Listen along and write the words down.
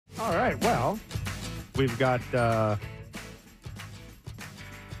All right. Well, we've got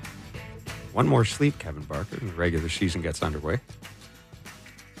one more sleep, Kevin Barker, and the regular season gets underway.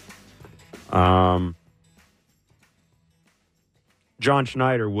 John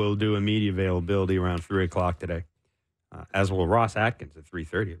Schneider will do a media availability around 3 o'clock today, as will Ross Atkins at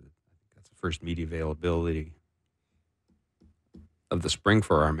 3:30. That's the first media availability of the spring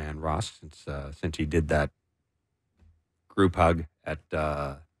for our man Ross since he did that group hug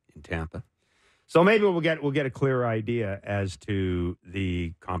in Tampa. So maybe we'll get a clearer idea as to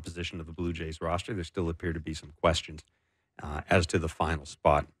the composition of the Blue Jays roster. There still appear to be some questions as to the final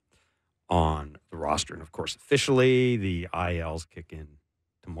spot on the roster. And, of course, officially, the ILs kick in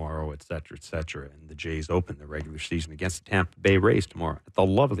tomorrow, et cetera, and the Jays open the regular season against the Tampa Bay Rays tomorrow at the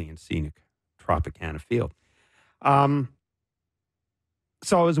lovely and scenic Tropicana Field.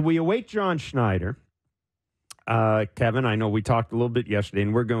 So as we await John Schneider, Kevin, I know we talked a little bit yesterday,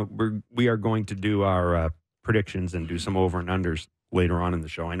 and we are going to do our predictions and do some over and unders later on in the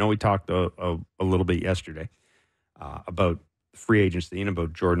show. I know we talked a little bit yesterday about free agency and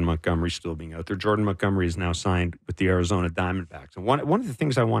about Jordan Montgomery still being out there. Jordan Montgomery is now signed with the Arizona Diamondbacks. And one of the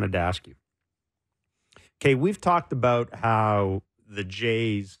things I wanted to ask you, okay, we've talked about how the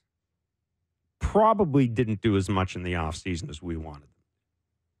Jays probably didn't do as much in the offseason as we wanted.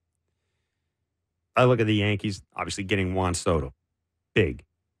 I look at the Yankees, obviously getting Juan Soto. Big.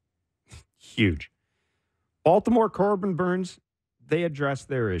 Huge. Baltimore, Corbin Burns, they addressed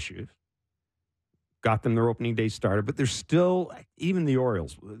their issues. Got them their opening day started, but they're still, even the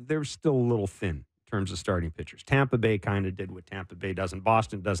Orioles, they're still a little thin in terms of starting pitchers. Tampa Bay kind of did what Tampa Bay does, and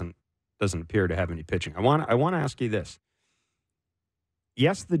Boston doesn't appear to have any pitching. I want to ask you this.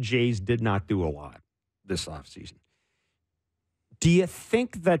 Yes, the Jays did not do a lot this offseason. Do you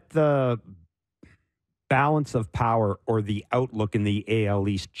think that the balance of power or the outlook in the AL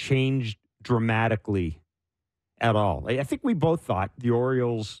East changed dramatically at all? I think we both thought the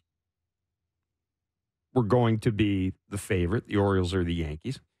Orioles were going to be the favorite. The Orioles are the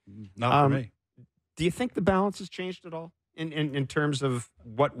Yankees. Not for me. Do you think the balance has changed at all in terms of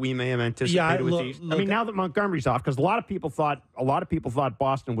what we may have anticipated with these? I mean, now that Montgomery's off, because a lot of people thought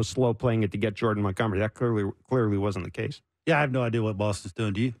Boston was slow playing it to get Jordan Montgomery. That clearly wasn't the case. Yeah, I have no idea what Boston's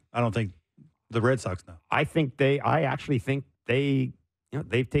doing. Do you? I don't think the Red Sox know. I actually think they've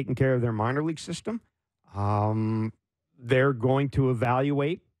taken care of their minor league system. They're going to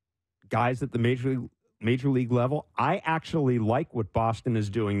evaluate guys at the major league level. I actually like what Boston is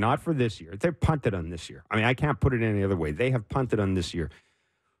doing, not for this year. They're punted on this year. I mean, I can't put it any other way. They have punted on this year.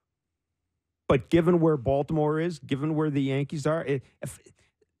 But given where Baltimore is, given where the Yankees are,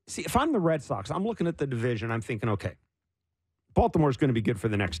 if I'm the Red Sox, I'm looking at the division, I'm thinking, okay, Baltimore's going to be good for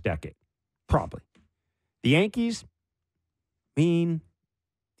the next decade. Probably. The Yankees, the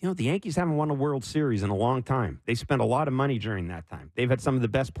Yankees haven't won a World Series in a long time. They spent a lot of money during that time. They've had some of the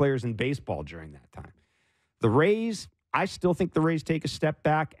best players in baseball during that time. The Rays, I still think the Rays take a step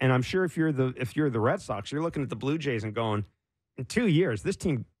back, and I'm sure if you're the Red Sox, you're looking at the Blue Jays and going, in 2 years, this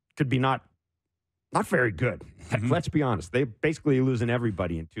team could be not very good. Mm-hmm. Let's be honest. They're basically losing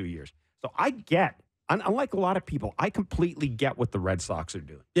everybody in 2 years. So I get, unlike a lot of people, I completely get what the Red Sox are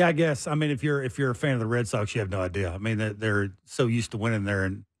doing. Yeah, I guess. I mean, if you're a fan of the Red Sox, you have no idea. I mean, they're so used to winning there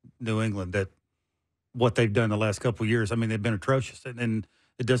in New England that what they've done the last couple of years, I mean, they've been atrocious, and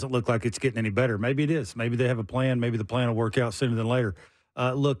it doesn't look like it's getting any better. Maybe it is. Maybe they have a plan. Maybe the plan will work out sooner than later.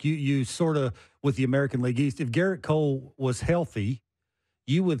 Look, you sort of, with the American League East, if Garrett Cole was healthy,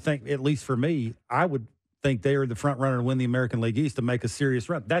 you would think, at least for me, I would think they are the front runner to win the American League East to make a serious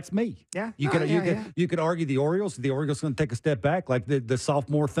run. That's me. Yeah. You could argue the Orioles. The Orioles going to take a step back. Like the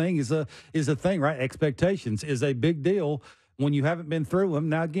sophomore thing is a thing, right? Expectations is a big deal when you haven't been through them.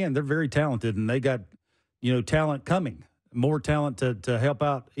 Now, again, they're very talented, and they got, talent coming, more talent to help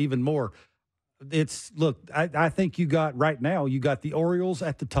out even more. I think you got the Orioles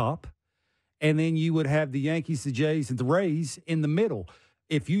at the top, and then you would have the Yankees, the Jays, and the Rays in the middle.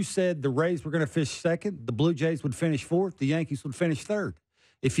 If you said the Rays were going to finish second, the Blue Jays would finish fourth, the Yankees would finish third.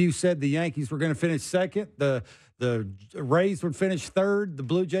 If you said the Yankees were going to finish second, the Rays would finish third, the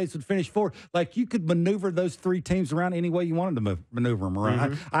Blue Jays would finish fourth. Like, you could maneuver those three teams around any way you wanted to maneuver them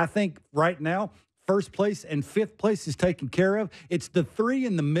around. Mm-hmm. I think right now, first place and fifth place is taken care of. It's the three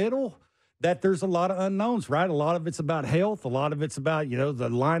in the middle that there's a lot of unknowns, right? A lot of it's about health. A lot of it's about, the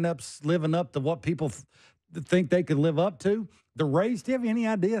lineups living up to what people think they could live up to. The Rays, do you have any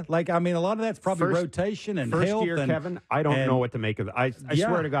idea? Like, I mean, a lot of that's probably rotation and first health. Year, and, Kevin, I don't know what to make of it. I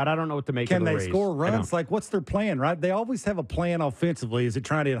swear to God, I don't know what to make of the Rays. Can they score runs? Like, what's their plan, right? They always have a plan offensively. Is it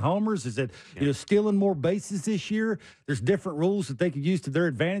trying to hit homers? Is it, stealing more bases this year? There's different rules that they could use to their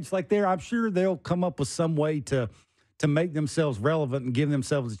advantage. Like I'm sure they'll come up with some way to make themselves relevant and give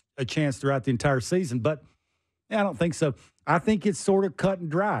themselves a chance throughout the entire season. But I don't think so. I think it's sort of cut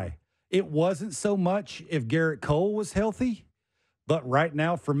and dry. It wasn't so much if Garrett Cole was healthy. But right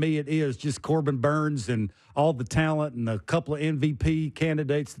now, for me, it is just Corbin Burns and all the talent and a couple of MVP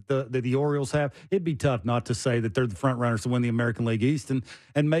candidates that the Orioles have. It'd be tough not to say that they're the front runners to win the American League East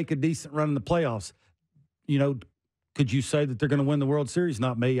and make a decent run in the playoffs. Could you say that they're going to win the World Series?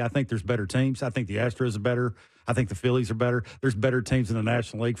 Not me. I think there's better teams. I think the Astros are better. I think the Phillies are better. There's better teams in the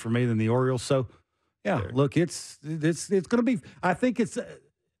National League for me than the Orioles. So, look, it's going to be. I think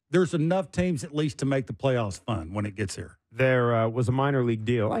there's enough teams at least to make the playoffs fun when it gets here. There was a minor league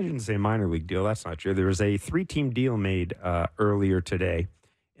deal. I didn't say minor league deal. That's not true. There was a 3-team deal made earlier today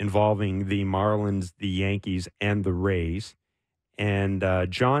involving the Marlins, the Yankees, and the Rays. And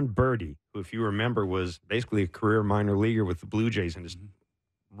John Birdie, who, if you remember, was basically a career minor leaguer with the Blue Jays and has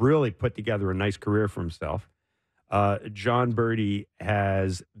really put together a nice career for himself. John Birdie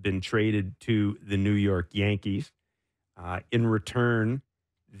has been traded to the New York Yankees. In return,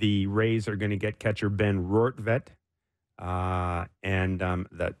 the Rays are going to get catcher Ben Rortvedt.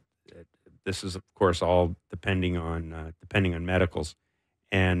 That this is, of course, all depending on medicals.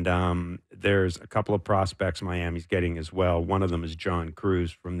 And there's a couple of prospects Miami's getting as well. One of them is John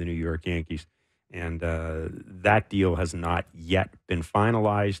Cruz from the New York Yankees. And that deal has not yet been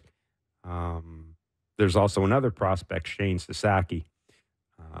finalized. There's also another prospect, Shane Sasaki,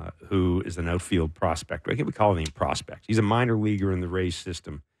 who is an outfield prospect. We call him a prospect. He's a minor leaguer in the Rays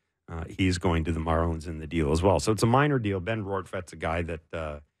system. He's going to the Marlins in the deal as well. So it's a minor deal. Ben Rortvedt's a guy that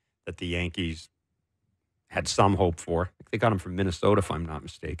the Yankees had some hope for. They got him from Minnesota, if I'm not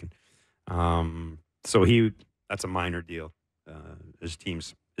mistaken. So that's a minor deal. His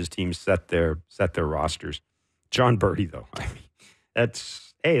teams set their rosters. John Birdie, though, I mean,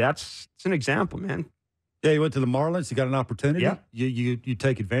 it's an example, man. Yeah, you went to the Marlins. You got an opportunity. Yeah. You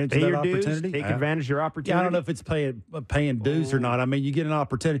take advantage Pay of that your opportunity. Dues, take advantage of your opportunity. Yeah, I don't know if it's paying dues or not. I mean, you get an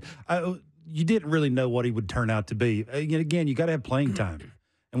opportunity. You didn't really know what he would turn out to be. Again, you got to have playing time.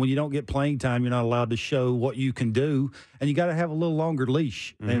 And when you don't get playing time, you're not allowed to show what you can do. And you got to have a little longer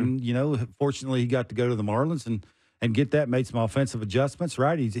leash. Mm-hmm. And, fortunately, he got to go to the Marlins and get that, made some offensive adjustments,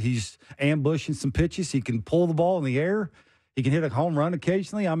 right? He's ambushing some pitches. He can pull the ball in the air. He can hit a home run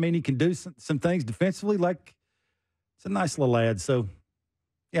occasionally. I mean, he can do some things defensively. Like, it's a nice little lad. So,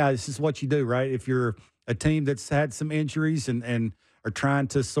 yeah, this is what you do, right? If you're a team that's had some injuries and are trying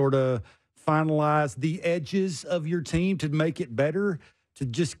to sort of finalize the edges of your team to make it better, to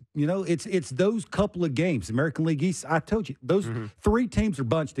just, it's those couple of games. American League East, I told you, those three teams are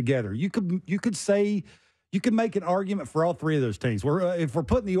bunched together. You could say, you could make an argument for all three of those teams. If we're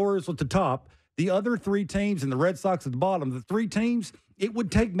putting the Orioles at the top, the other three teams and the Red Sox at the bottom, the three teams, it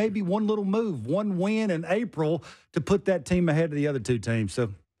would take maybe one little move, one win in April to put that team ahead of the other two teams. So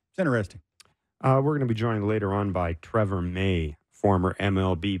it's interesting. We're going to be joined later on by Trevor May, former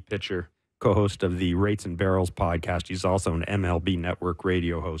MLB pitcher, co-host of the Rates and Barrels podcast. He's also an MLB Network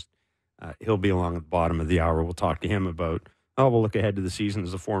radio host. He'll be along at the bottom of the hour. We'll talk to him about, we'll look ahead to the season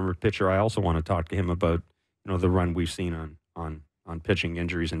as a former pitcher. I also want to talk to him about, the run we've seen on pitching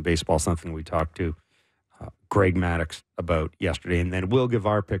injuries in baseball, something we talked to Greg Maddux about yesterday. And then we'll give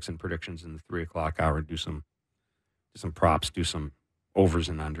our picks and predictions in the 3 o'clock hour and do some props, do some overs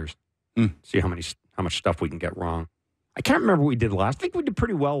and unders, see how much stuff we can get wrong. I can't remember what we did last. I think we did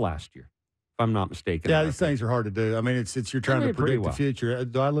pretty well last year, if I'm not mistaken. Yeah, these things are hard to do. I mean, it's you're trying to predict the future.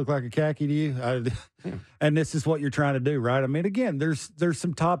 Do I look like a khaki to you? Yeah. And this is what you're trying to do, right? I mean, again, there's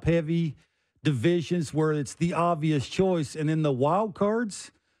some top-heavy divisions where it's the obvious choice, and in the wild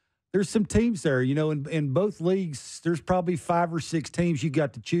cards, there's some teams there. In both leagues, there's probably 5 or 6 teams you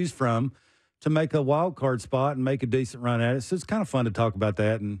got to choose from to make a wild card spot and make a decent run at it. So it's kind of fun to talk about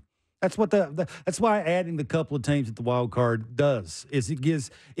that, and that's what that's why adding the couple of teams at the wild card does. Is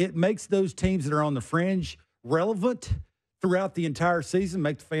it makes those teams that are on the fringe relevant throughout the entire season,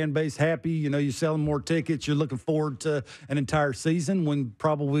 make the fan base happy. You're selling more tickets. You're looking forward to an entire season when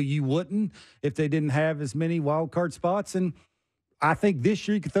probably you wouldn't if they didn't have as many wild card spots. And I think this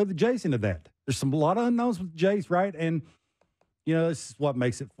year you could throw the Jays into that. There's a lot of unknowns with the Jays, right? And, this is what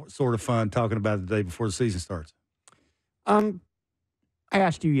makes it sort of fun talking about it the day before the season starts. I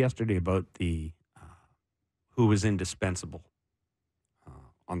asked you yesterday about the who was indispensable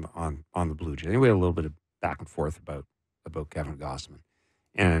on the Blue Jays. We had a little bit of back and forth about about Kevin Gossman.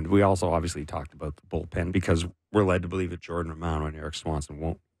 And we also obviously talked about the bullpen because we're led to believe that Jordan Romano and Eric Swanson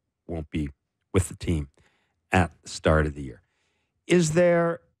won't be with the team at the start of the year. Is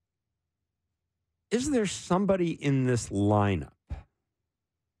there somebody in this lineup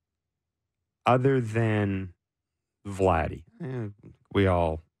other than Vladdy? We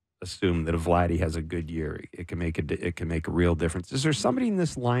all assume that if Vladdy has a good year, it can make a real difference. Is there somebody in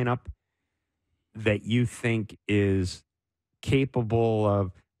this lineup that you think is capable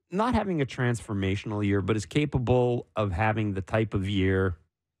of not having a transformational year, but is capable of having the type of year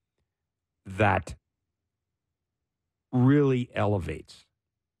that really elevates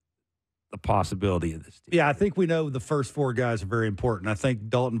the possibility of this team? Yeah, I think we know the first four guys are very important. I think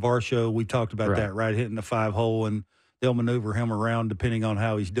Dalton Varsho, we talked about that, right? Hitting the 5-hole, and they'll maneuver him around depending on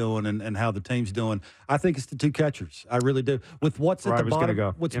how he's doing and how the team's doing. I think it's the two catchers. I really do. With what's at the bottom,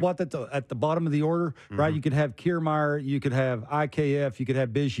 at the bottom of the order, right? You could have Kiermaier, you could have IKF, you could have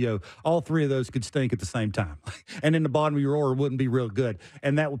Biggio. All three of those could stink at the same time. And then the bottom of your order wouldn't be real good.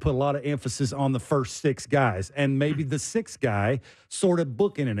 And that would put a lot of emphasis on the first six guys. And maybe the sixth guy sort of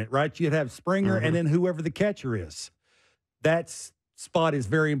bookending it, right? You'd have Springer and then whoever the catcher is. That's spot is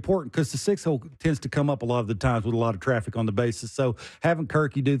very important because the 6-hole tends to come up a lot of the times with a lot of traffic on the bases. So having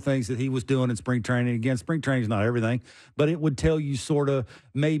Kirky do things that he was doing in spring training, again, spring training is not everything, but it would tell you sort of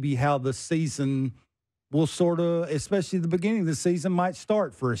maybe how the season will sort of, especially the beginning of the season, might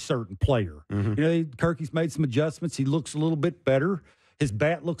start for a certain player. You know, Kirky's made some adjustments. He looks a little bit better. His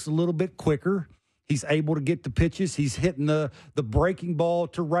bat looks a little bit quicker. He's able to get the pitches. He's hitting the breaking ball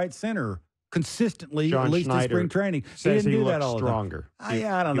to right center consistently, John at least Schneider in spring training. Says he didn't do that all stronger. I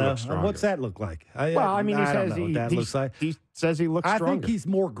don't know. What's that look like? He says he looks stronger. I think he's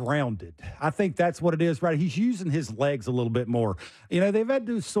more grounded. I think that's what it is, right? He's using his legs a little bit more. You know, they've had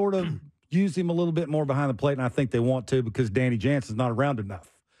to sort of use him a little bit more behind the plate, and I think they want to because Danny Jansen's not around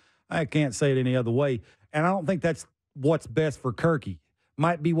enough. I can't say it any other way. And I don't think that's what's best for Kirky.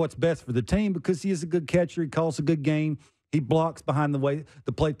 Might be what's best for the team because he is a good catcher. He calls a good game. He blocks behind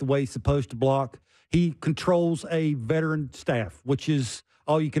the plate the way he's supposed to block. He controls a veteran staff, which is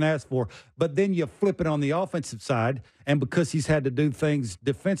all you can ask for. But then you flip it on the offensive side, and because he's had to do things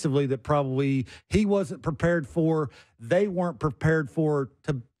defensively that probably he wasn't prepared for, they weren't prepared for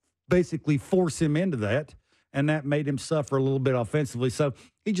to basically force him into that, and that made him suffer a little bit offensively. So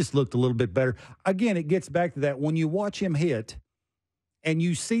he just looked a little bit better. Again, it gets back to that. When you watch him hit – and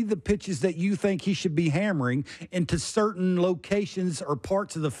you see the pitches that you think he should be hammering into certain locations or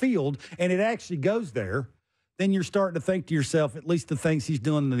parts of the field, and it actually goes there, then you're starting to think to yourself, at least the things he's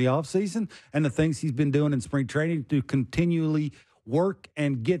doing in the offseason and the things he's been doing in spring training to continually work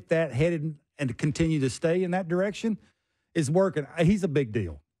and get that headed and to continue to stay in that direction is working. He's a big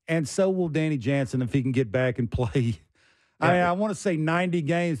deal. And so will Danny Jansen if he can get back and play. I want to say 90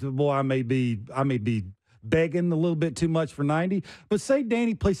 games, but boy, I may be begging a little bit too much for 90, but say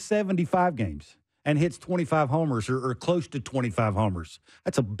Danny plays 75 games and hits 25 homers or close to 25 homers.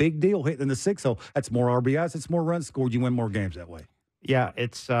 That's a big deal hitting the 6-hole. That's more RBIs. It's more runs scored. You win more games that way. Yeah,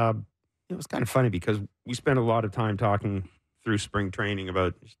 it was kind of funny because we spent a lot of time talking through spring training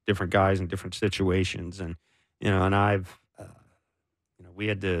about different guys in different situations. And, and I've, we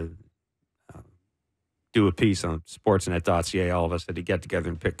had to do a piece on sportsnet.ca. All of us had to get together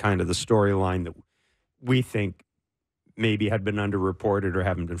and pick kind of the storyline that we think maybe had been underreported or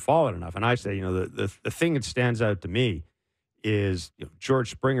haven't been followed enough. And I say, the thing that stands out to me is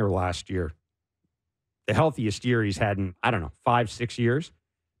George Springer last year, the healthiest year he's had in, 5-6 years,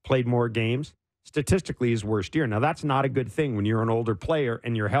 played more games. Statistically, his worst year. Now, that's not a good thing when you're an older player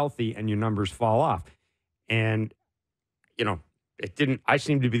and you're healthy and your numbers fall off. And, I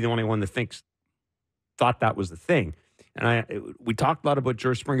seem to be the only one that thought that was the thing. And we talked a lot about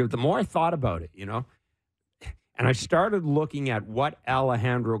George Springer, but the more I thought about it, and I started looking at what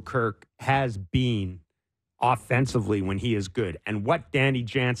Alejandro Kirk has been offensively when he is good and what Danny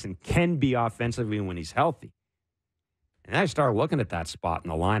Jansen can be offensively when he's healthy. And I started looking at that spot in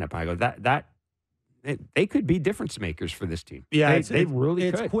the lineup. I go, they could be difference makers for this team. Yeah, they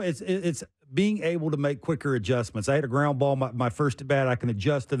really could. It's being able to make quicker adjustments. I had a ground ball, my first at bat. I can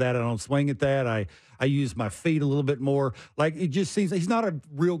adjust to that. I don't swing at that. I use my feet a little bit more. Like, it just seems he's not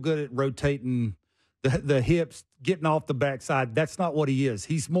real good at rotating the hips, getting off the backside. That's not what he is.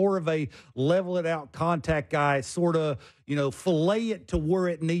 He's more of a level it out contact guy, sort of, fillet it to where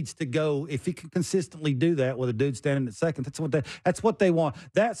it needs to go. If he can consistently do that with a dude standing at second, that's what they want.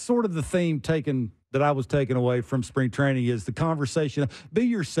 That's sort of the theme that I was taking away from spring training is the conversation. Be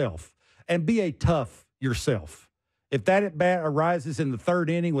yourself and be a tough yourself. If that at bat arises in the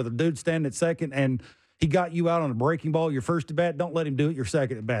third inning with a dude standing at second and He got you out on a breaking ball your first at bat. Don't let him do it your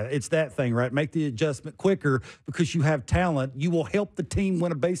second at bat. It's that thing, right? Make the adjustment quicker because you have talent. You will help the team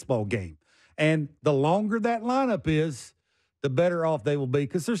win a baseball game. And the longer that lineup is, the better off they will be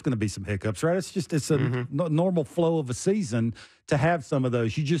because there's going to be some hiccups, right? It's a normal flow of a season to have some of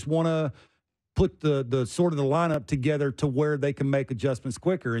those. You just want to put the sort of the lineup together to where they can make adjustments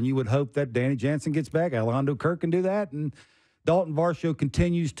quicker. And you would hope that Danny Jansen gets back. Alejandro Kirk can do that. And Dalton Varsho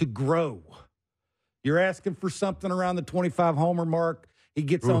continues to grow. You're asking for something around the 25 homer mark. He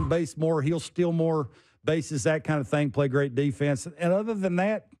gets on base more. He'll steal more bases, that kind of thing, play great defense. And other than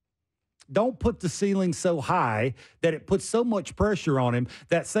that, don't put the ceiling so high that it puts so much pressure on him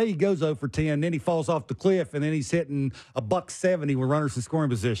that, say, he goes 0 for 10, and then he falls off the cliff, and then he's hitting a $170 with runners in scoring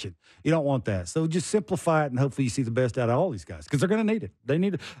position. You don't want that. So just simplify it, and hopefully you see the best out of all these guys because they're going to need it. They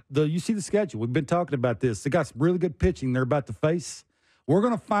need it. You see the schedule. We've been talking about this. They got some really good pitching they're about to face. We're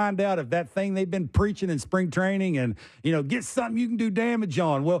going to find out if that thing they've been preaching in spring training and, get something you can do damage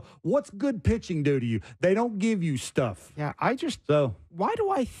on. Well, what's good pitching do to you? They don't give you stuff. Yeah, why do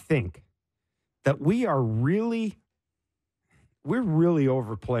I think that we're really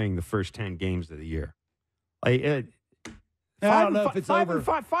overplaying the first 10 games of the year? I don't know if it's over.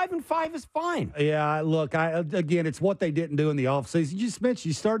 5-5 is fine. Yeah, look, again, it's what they didn't do in the offseason. You just mentioned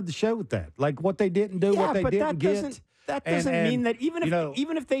you started the show with that. Like what they didn't do, what they didn't get. That doesn't mean that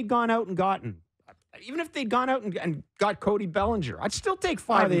even if they'd gone out and got Cody Bellinger, I'd still take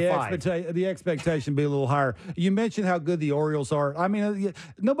 5-5. The expectation be a little higher. You mentioned how good the Orioles are. I mean,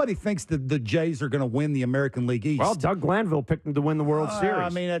 nobody thinks that the Jays are going to win the American League East. Well, Doug Glanville picked them to win the World Series. I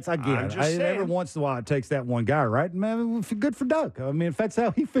mean, every once in a while it takes that one guy, right? Man, good for Doug. I mean, if that's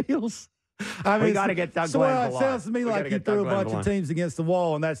how he feels. I mean, we got to get Doug Glanville. It sounds to me like he threw a bunch of teams against the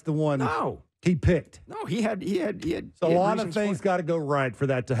wall, and that's the one. No. He picked. No, he had. So a lot of things got to go right for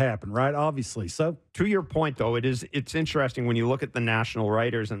that to happen, right? Obviously. So to your point, though, it's interesting when you look at the national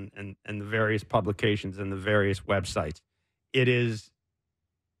writers and the various publications and the various websites. It is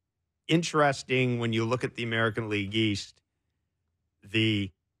interesting when you look at the American League East.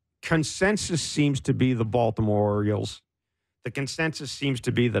 The consensus seems to be the Baltimore Orioles. The consensus seems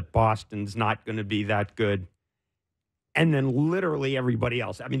to be that Boston's not going to be that good. And then literally everybody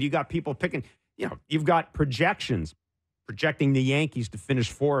else. I mean, you got people picking, you've got projecting the Yankees to finish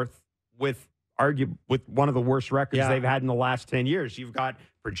fourth with one of the worst records they've had in the last 10 years. You've got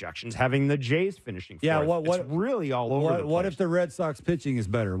projections having the Jays finishing fourth. Yeah, it's really all over the place. What if the Red Sox pitching is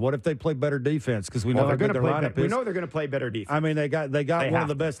better? What if they play better defense? Because we know they're going to play better. We know they're going to play better defense. I mean, they got one of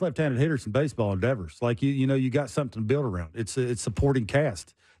the best left-handed hitters in baseball in Devers. Like you got something to build around. It's supporting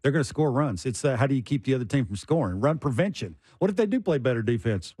cast. They're going to score runs. It's how do you keep the other team from scoring? Run prevention. What if they do play better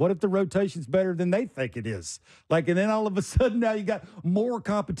defense? What if the rotation's better than they think it is? And then all of a sudden now you got more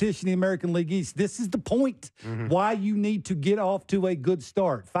competition in the American League East. This is the point why you need to get off to a good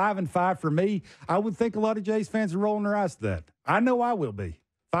start. 5-5 for me. I would think a lot of Jays fans are rolling their eyes to that. I know I will be.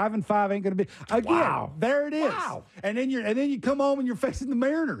 5-5 ain't going to be again. Wow. There it is. Wow. And then you come home and you're facing the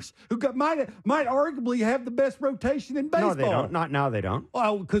Mariners, who might arguably have the best rotation in baseball. No, they don't. Not now. They don't.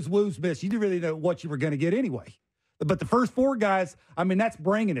 Well, because Woo's missed. You didn't really know what you were going to get anyway. But the first four guys, I mean, that's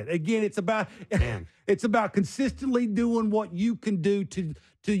bringing it. Again, it's about consistently doing what you can do to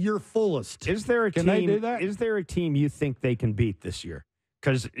your fullest. Is there a team? They do that? Is there a team you think they can beat this year?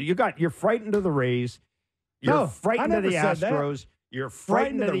 Because you're frightened of the Rays. You're frightened of the Astros. You're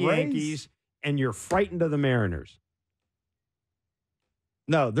frightened of the Yankees, and you're frightened of the Mariners.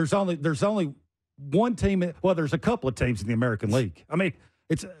 No, there's only one team. Well, there's a couple of teams in the American League. I mean,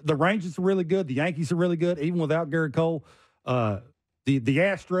 the Rangers are really good. The Yankees are really good, even without Garrett Cole. The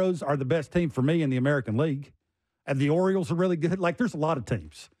Astros are the best team for me in the American League, and the Orioles are really good. There's a lot of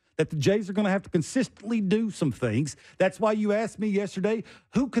teams that the Jays are going to have to consistently do some things. That's why you asked me yesterday,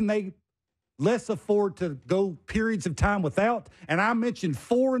 who can they less afford to go periods of time without? And I mentioned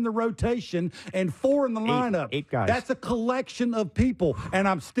 4 in the rotation and 4 in the lineup. 8 guys. That's a collection of people, and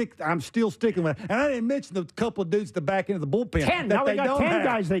I'm still sticking with it. And I didn't mention the couple of dudes at the back end of the bullpen. 10. Now they got 10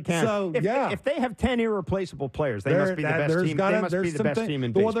 guys they can. So, if they have 10 irreplaceable players, they must be the best team. They must be the best team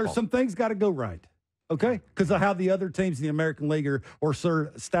in baseball. Well, there's some things got to go right. Okay? Because of how the other teams in the American League are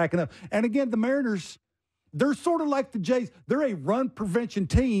sort of stacking up. And again, the Mariners, they're sort of like the Jays. They're a run prevention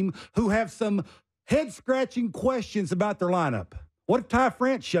team who have some head-scratching questions about their lineup. What if Ty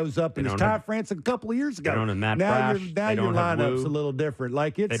France shows up and it's Ty France a couple of years ago? They don't have Matt now Brash. Your lineup's a little different.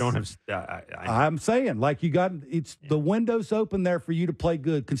 They don't have. I'm saying, the window's open there for you to play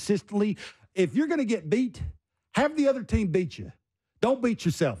good consistently. If you're going to get beat, have the other team beat you. Don't beat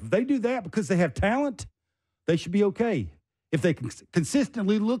yourself. If they do that because they have talent, they should be okay. if they can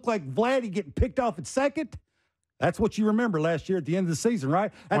consistently look like Vladdy getting picked off at second, that's what you remember last year at the end of the season,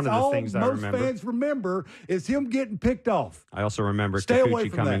 right? That's One of the all things I most remember. fans remember is him getting picked off. I also remember Stay away Kikuchi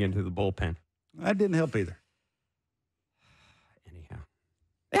from coming that. into the bullpen. That didn't help either. Anyhow,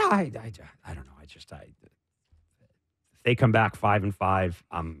 yeah, I don't know. If they come back 5-5,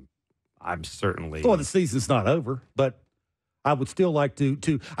 I'm certainly. Well, the season's not over, but I would still like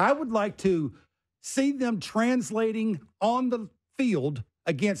to I would like to see them translating on the field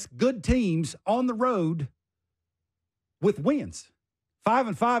against good teams on the road with wins.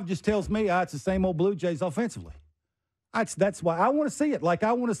 5-5 just tells me it's the same old Blue Jays offensively. That's why I want to see it. Like,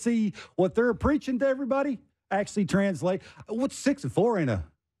 I want to see what they're preaching to everybody actually translate. What's 6-4 ain't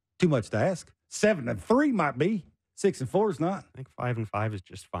too much to ask. 7-3 might be. 6-4 is not. I think 5-5 is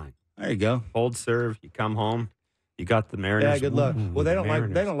just fine. There you go. Hold serve. You come home. You got the Mariners. Yeah, good luck. Ooh, Well, they don't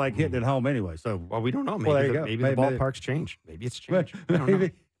Mariners. like hitting at home anyway. So, Well, we don't know. Maybe, Well, there you go. maybe the Maybe- ballpark's changed. Maybe it's changed. We don't know.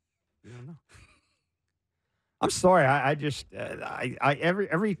 maybe. We don't know. I'm sorry. I just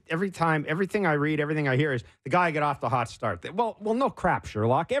every time everything I read, everything I hear is the guy get off the hot start. Well, no crap,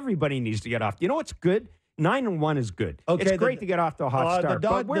 Sherlock. Everybody needs to get off. You know what's good? 9-1 is good. Okay, it's great to get off to a hot start.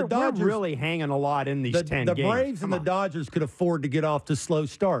 But we're really hanging a lot in these 10 the games. Braves and the Dodgers could afford to get off to slow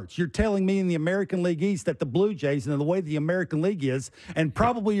starts. You're telling me in the American League East that the Blue Jays, and the way the American League is, and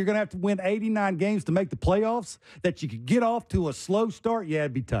probably you're going to have to win 89 games to make the playoffs, that you could get off to a slow start? Yeah,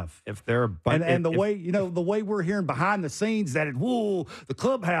 it'd be tough. If they're a bunch, And the way we're hearing behind the scenes that the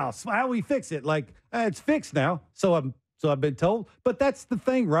clubhouse, how we fix it? Like, it's fixed now. So I've been told. But that's the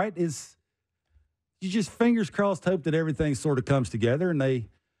thing, right? Is you just fingers crossed hope that everything sort of comes together and they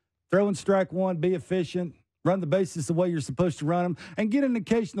throw in strike one, be efficient, run the bases the way you're supposed to run them, and get an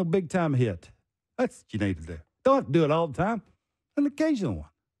occasional big-time hit. That's what you need to do. Don't have to do it all the time. An occasional one.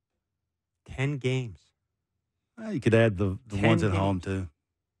 10 games. Well, you could add the ones at home, too.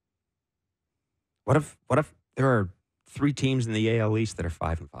 What if there are 3 teams in the AL East that are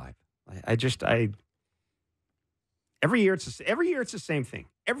 5-5? Every year it's the same thing.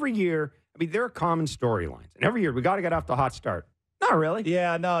 Every year, there are common storylines, and every year we got to get off the hot start. Not really.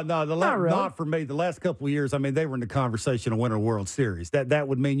 Yeah, no. Not for me. The last couple of years, they were in the conversation of winning a World Series. That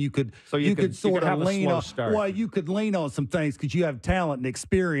would mean you could sort of lean on. Well, you could lean on some things because you have talent and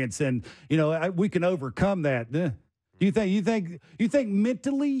experience, and we can overcome that. You think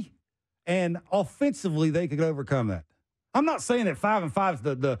mentally and offensively they could overcome that? I'm not saying that 5-5 is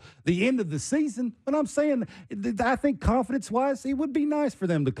the end of the season, but I'm saying I think confidence-wise, it would be nice for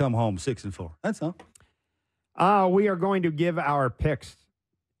them to come home 6-4. That's all. We are going to give our picks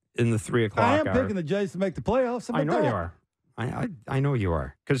in the 3 o'clock I am hour. picking the Jays to make the playoffs. I know you are. I know you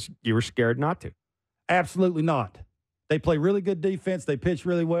are because you were scared not to. Absolutely not. They play really good defense. They pitch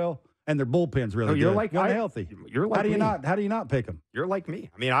really well, and their bullpen's really you're good. like When healthy. You're like how do you me. not? How do you not pick them? You're like me.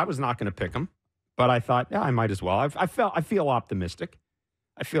 I was not going to pick them, but I thought, I might as well. I feel optimistic.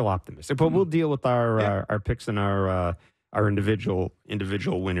 But we'll deal with our picks and our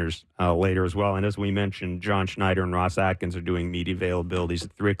individual winners later as well. And as we mentioned, John Schneider and Ross Atkins are doing media availabilities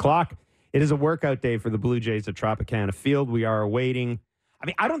at 3 o'clock. It is a workout day for the Blue Jays at Tropicana Field. We are awaiting.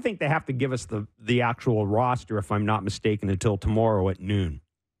 I don't think they have to give us the actual roster, if I'm not mistaken, until tomorrow at noon.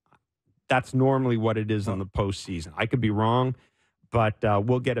 That's normally what it is in the postseason. I could be wrong, but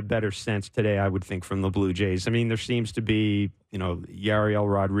we'll get a better sense today, I would think, from the Blue Jays. There seems to be, Yariel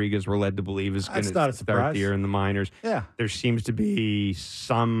Rodriguez, we're led to believe, is going to start the year in the minors. Yeah. There seems to be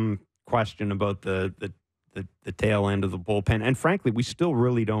some question about the tail end of the bullpen. And frankly, we still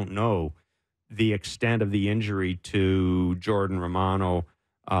really don't know the extent of the injury to Jordan Romano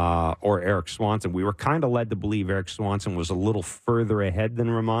or Eric Swanson. We were kind of led to believe Eric Swanson was a little further ahead than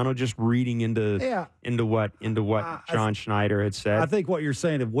Romano, just reading into what John Schneider had said. I think what you're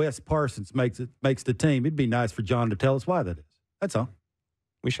saying, if Wes Parsons makes the team, it'd be nice for John to tell us why that is. That's all.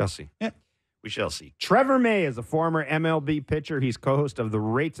 We shall see. Yeah. We shall see. Trevor May is a former MLB pitcher. He's co-host of the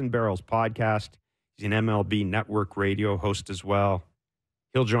Rates and Barrels podcast. He's an MLB Network radio host as well.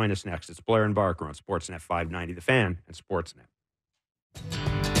 He'll join us next. It's Blair and Barker on Sportsnet 590, The Fan, and Sportsnet.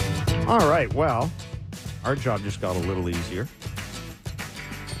 All right, well, our job just got a little easier.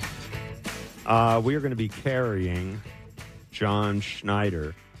 We are going to be carrying John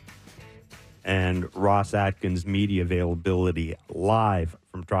Schneider and Ross Atkins media availability live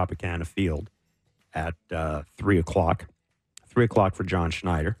from Tropicana Field at 3 o'clock. 3 o'clock for John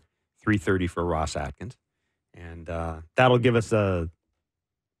Schneider, 3:30 for Ross Atkins. And that'll give us a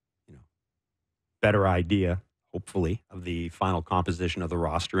better idea, hopefully, of the final composition of the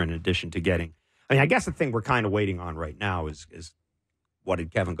roster in addition to getting. I guess the thing we're kind of waiting on right now is what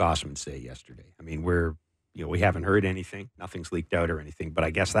did Kevin Gossman say yesterday? we haven't heard anything. Nothing's leaked out or anything. But I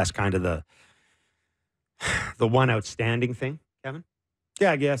guess that's kind of the one outstanding thing, Kevin,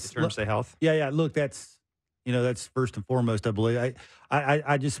 Yeah, I in guess. terms of health. Yeah. Look, that's first and foremost, I believe.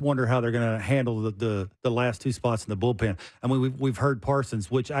 I just wonder how they're going to handle the last two spots in the bullpen. I mean, we've heard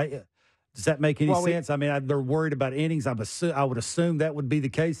Parsons, which does that make any sense? I mean, they're worried about innings. I would assume that would be the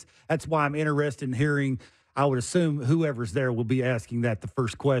case. That's why I'm interested in hearing. I would assume whoever's there will be asking that. The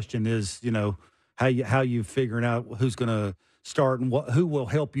first question is, how you figuring out who's going to start and who will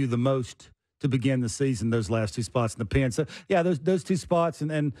help you the most to begin the season. Those last two spots in the pen. So yeah, those two spots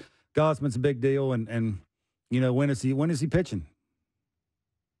and Gosman's a big deal. And when is he pitching?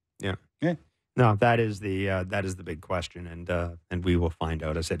 Yeah. Yeah. No, that is the big question, and we will find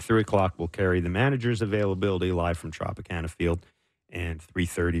out. I said 3:00 we'll carry the manager's availability live from Tropicana Field, and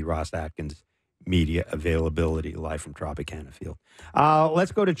 3:30 Ross Atkins media availability live from Tropicana Field.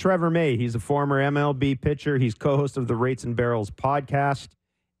 Let's go to Trevor May. He's a former MLB pitcher. He's co-host of the Rates and Barrels podcast,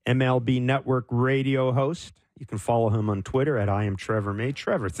 MLB Network radio host. You can follow him on Twitter at I am Trevor May.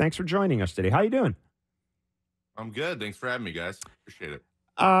 Trevor, thanks for joining us today. How you doing? I'm good. Thanks for having me, guys. Appreciate it.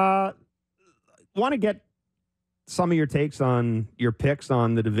 Want to get some of your takes on your picks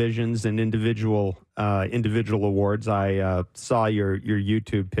on the divisions and individual awards. I saw your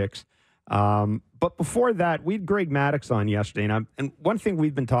YouTube picks. But before that, we had Greg Maddux on yesterday, and one thing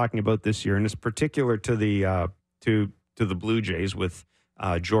we've been talking about this year, and it's particular to the to the Blue Jays with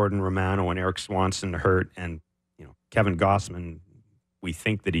Jordan Romano and Eric Swanson hurt, and Kevin Gausman. We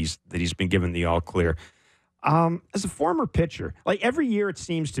think that he's been given the all clear. As a former pitcher, like every year it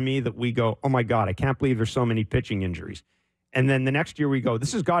seems to me that we go, oh my God, I can't believe there's so many pitching injuries. And then the next year we go,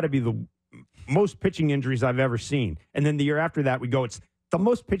 this has got to be the most pitching injuries I've ever seen. And then the year after that we go, it's the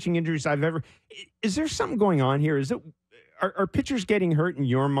most pitching injuries I've ever. Is there something going on here? Are pitchers getting hurt in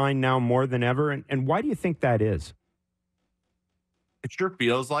your mind now more than ever? And why do you think that is? It sure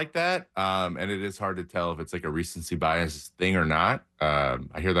feels like that. And it is hard to tell if it's like a recency bias thing or not. I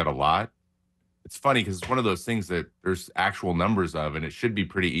hear that a lot. It's funny because it's one of those things that there's actual numbers of, and it should be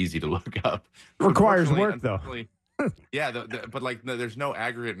pretty easy to look up. Requires work, though. Yeah, but there's no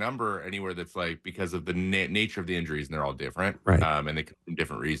aggregate number anywhere that's like because of the nature of the injuries, and they're all different, right? And they come from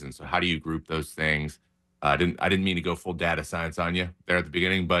different reasons. So how do you group those things? I didn't mean to go full data science on you there at the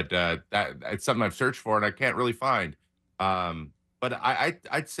beginning, but that it's something I've searched for and I can't really find. But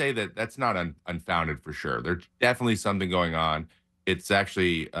I'd say that's not unfounded for sure. There's definitely something going on. It's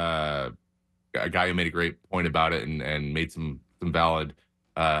actually a guy who made a great point about it and made some valid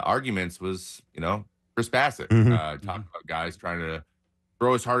arguments was, Chris Bassett. Talking about guys trying to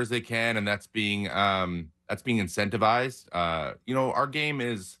throw as hard as they can, and that's being incentivized. Our game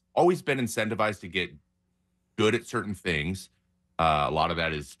is always been incentivized to get good at certain things. A lot of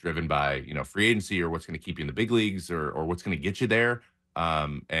that is driven by, free agency or what's going to keep you in the big leagues or what's going to get you there.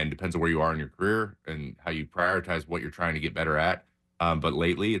 And depends on where you are in your career and how you prioritize what you're trying to get better at. But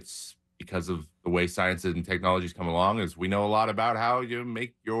lately it's because of the way science and technologies come along, is we know a lot about how you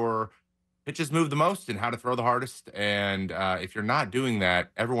make your pitches move the most and how to throw the hardest. And if you're not doing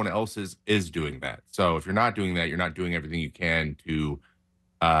that, everyone else is doing that. So if you're not doing that, you're not doing everything you can to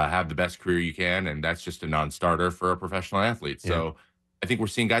have the best career you can. And that's just a non-starter for a professional athlete. Yeah. So I think we're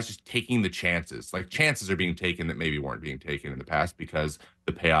seeing guys just taking the chances. Like chances are being taken that maybe weren't being taken in the past because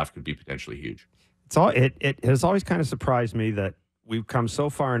the payoff could be potentially huge. It has always kind of surprised me that we've come so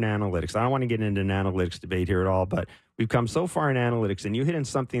far in analytics. I don't want to get into an analytics debate here at all, but we've come so far in analytics, and you hit on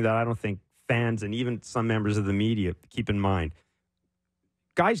something that I don't think fans and even some members of the media keep in mind.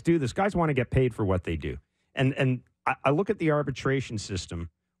 Guys do this. Guys want to get paid for what they do. And I look at the arbitration system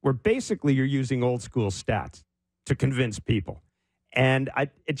where basically you're using old school stats to convince people. And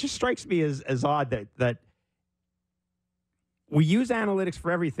it just strikes me as odd that we use analytics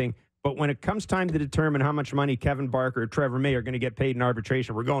for everything, but when it comes time to determine how much money Kevin Barker or Trevor May are going to get paid in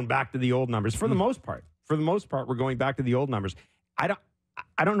arbitration, we're going back to the old numbers for the most part. For the most part, we're going back to the old numbers. I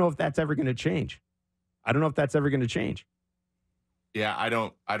don't know if that's ever going to change. Yeah, I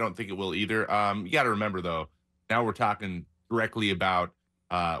don't think it will either. You got to remember though, now we're talking directly about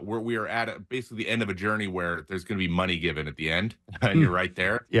where we are at basically the end of a journey where there's going to be money given at the end, and you're right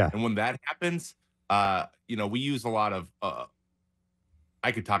there. Yeah. And when that happens, we use a lot of.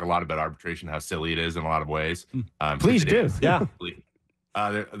 I could talk a lot about arbitration, how silly it is in a lot of ways. Please do. Yeah.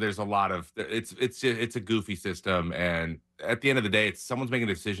 There's a lot of it's a goofy system, and at the end of the day, it's someone's making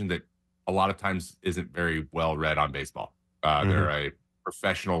a decision that a lot of times isn't very well read on baseball. They're a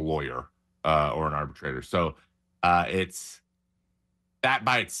professional lawyer or an arbitrator, so it's that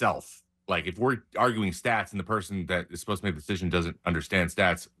by itself. Like if we're arguing stats and the person that is supposed to make the decision doesn't understand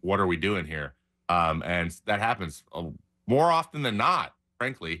stats, what are we doing here? And that happens more often than not,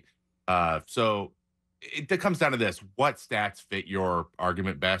 frankly. So it comes down to this: what stats fit your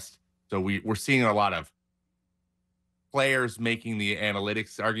argument best? So we're seeing a lot of players making the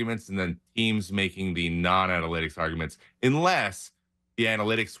analytics arguments and then teams making the non-analytics arguments, unless the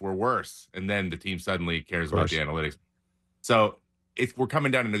analytics were worse, and then the team suddenly cares about the analytics. So if we're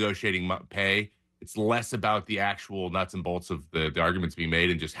coming down to negotiating pay, it's less about the actual nuts and bolts of the arguments being made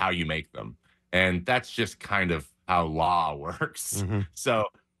and just how you make them. And that's just kind of how law works. Mm-hmm. So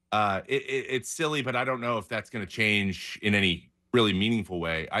it's silly, but I don't know if that's going to change in any really meaningful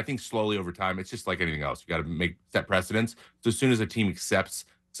way. I think slowly over time, it's just like anything else. You got to set precedents. So as soon as a team accepts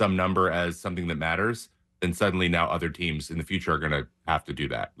some number as something that matters, then suddenly now other teams in the future are going to have to do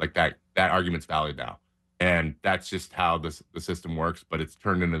that. Like that argument's valid now. And that's just how the system works. But it's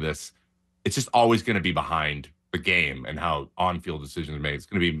turned into this. It's just always going to be behind the game and how on-field decisions are made. It's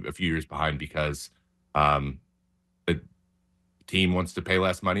going to be a few years behind because the team wants to pay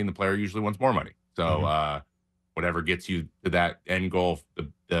less money and the player usually wants more money. So whatever gets you to that end goal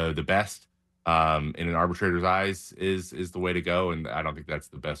the best in an arbitrator's eyes is the way to go. And I don't think that's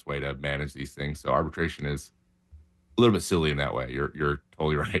the best way to manage these things. So arbitration is a little bit silly in that way. You're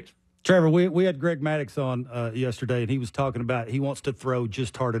totally right. Trevor, we had Greg Maddux on yesterday, and he was talking about he wants to throw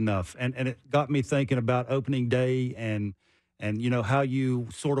just hard enough. And it got me thinking about opening day and you know, how you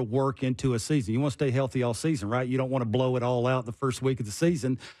sort of work into a season. You want to stay healthy all season, right? You don't want to blow it all out the first week of the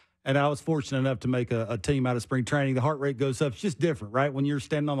season. And I was fortunate enough to make a team out of spring training. The heart rate goes up. It's just different, right? When you're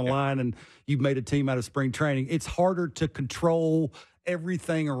standing on the line and you've made a team out of spring training, it's harder to control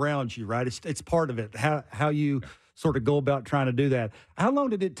everything around you, right? It's part of it, how you sort of go about trying to do that. How long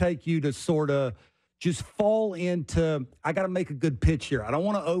did it take you to sort of just fall into, I got to make a good pitch here. I don't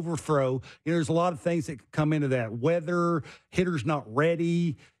want to overthrow. You know, there's a lot of things that could come into that. Weather, hitters not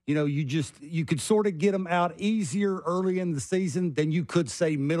ready. You know, you could sort of get them out easier early in the season than you could,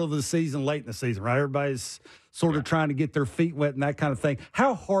 say, middle of the season, late in the season, right? Everybody's sort of trying to get their feet wet and that kind of thing.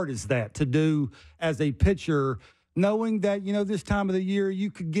 How hard is that to do as a pitcher, knowing that, you know, this time of the year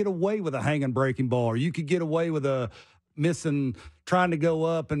you could get away with a hanging breaking ball, or you could get away with a missing, trying to go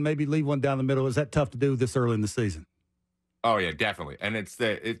up and maybe leave one down the middle? Is that tough to do this early in the season? Oh yeah, definitely. And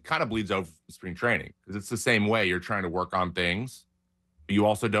it kind of bleeds over spring training because it's the same way. You're trying to work on things, but you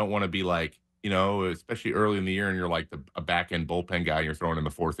also don't want to be like, you know, especially early in the year and you're like a back end bullpen guy and you're throwing in the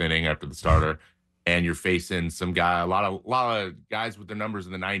fourth inning after the starter and you're facing some guy, a lot of guys with their numbers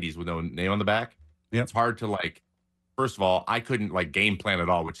in the 90s with no name on the back. Yep. It's hard to like. First of all, I couldn't like game plan at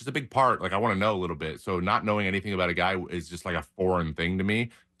all, which is a big part. Like I want to know a little bit. So not knowing anything about a guy is just like a foreign thing to me.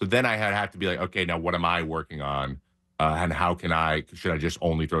 So then I had to be like, okay, now what am I working on? And how should I just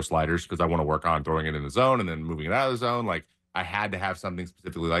only throw sliders? Because I want to work on throwing it in the zone and then moving it out of the zone. Like I had to have something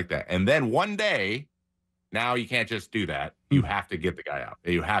specifically like that. And then one day, now you can't just do that. You have to get the guy out.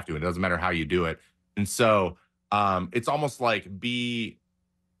 You have to. It doesn't matter how you do it. And so it's almost like being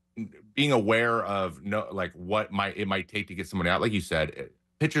aware of like what it might take to get someone out. Like you said,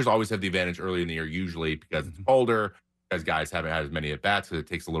 pitchers always have the advantage early in the year, usually because it's colder, because guys haven't had as many at bats, so it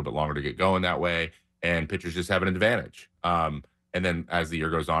takes a little bit longer to get going that way, and pitchers just have an advantage. And then as the year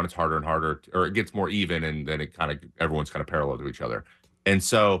goes on, it's harder and harder, or it gets more even, and then everyone's kind of parallel to each other. And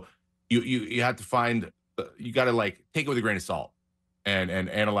so you have to find, you got to like take it with a grain of salt and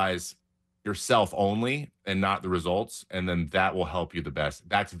analyze yourself only and not the results, and then that will help you the best.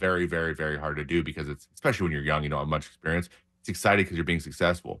 That's very, very, very hard to do because it's, especially when you're young, you don't have much experience. It's exciting because you're being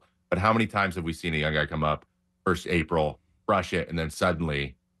successful. But how many times have we seen a young guy come up first April, crush it, and then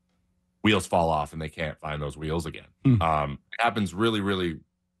suddenly wheels fall off and they can't find those wheels again? It happens really, really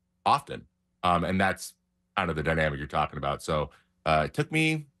often. And that's kind of the dynamic you're talking about. So it took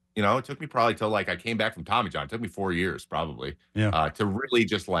me probably till like I came back from Tommy John. It took me 4 years probably to really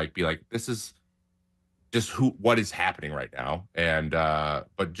just like be like, this is just what is happening right now. And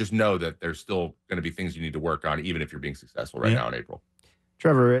but just know that there's still going to be things you need to work on, even if you're being successful right now in April.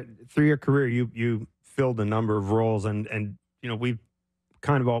 Trevor, through your career, you filled a number of roles, and you know, we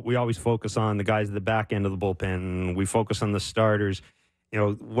always focus on the guys at the back end of the bullpen. We focus on the starters. You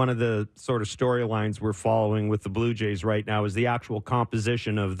know, one of the sort of storylines we're following with the Blue Jays right now is the actual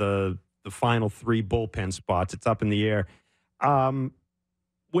composition of the final 3 bullpen spots. It's up in the air.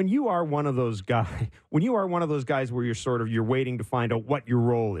 When you are one of those guys, where you're waiting to find out what your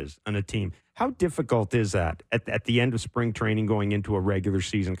role is on a team, how difficult is that at the end of spring training going into a regular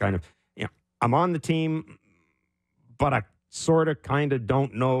season? Kind of, you know, I'm on the team, but I sort of kind of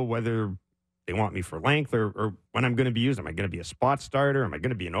don't know whether they want me for length or when I'm going to be used. Am I going to be a spot starter? Am I going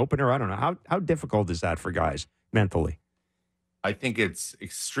to be an opener? I don't know. How difficult is that for guys mentally? I think it's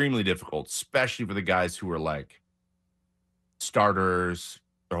extremely difficult, especially for the guys who are like starters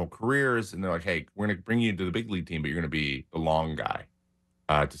their whole careers, and they're like, "Hey, we're going to bring you into the big league team, but you're going to be the long guy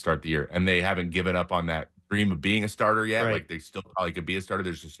to start the year," and they haven't given up on that dream of being a starter yet. Right. Like they still probably could be a starter.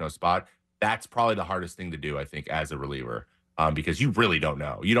 There's just no spot. That's probably the hardest thing to do, I think, as a reliever, because you really don't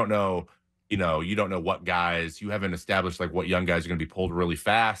know. You don't know. You don't know what guys you haven't established, like what young guys are going to be pulled really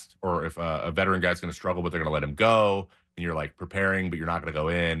fast, or if a veteran guy's going to struggle, but they're going to let him go, and you're like preparing, but you're not going to go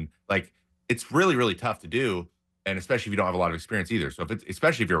in. Like it's really, really tough to do, and especially if you don't have a lot of experience either. So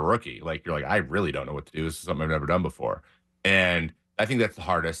especially if you're a rookie, like you're like, I really don't know what to do. This is something I've never done before, and I think that's the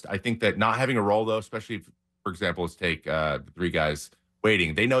hardest. I think that not having a role though, especially if, for example, let's take the three guys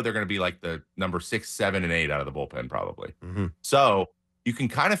waiting. They know they're going to be like the number 6, 7, and 8 out of the bullpen probably. Mm-hmm. So you can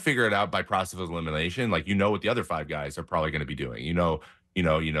kind of figure it out by process of elimination. Like what the other 5 guys are probably going to be doing.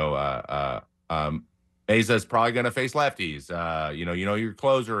 Mesa's probably going to face lefties. Your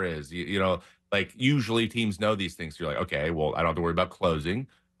closer is. Like usually teams know these things. So you're like, okay, well, I don't have to worry about closing.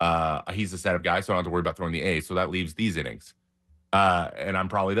 He's a setup guy, so I don't have to worry about throwing the A. So that leaves these innings. And I'm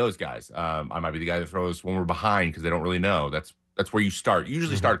probably those guys. I might be the guy that throws when we're behind because they don't really know. That's where you start. You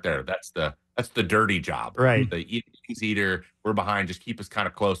usually start there. That's the dirty job. Right. The innings eater. We're behind. Just keep us kind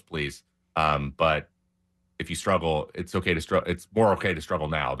of close, please. But if you struggle, it's okay to struggle. It's more okay to struggle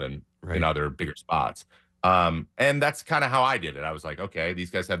now than in other bigger spots. And that's kind of how I did it. I was like, okay,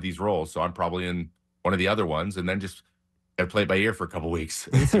 these guys have these roles, so I'm probably in one of the other ones, and then just got to play it by ear for a couple weeks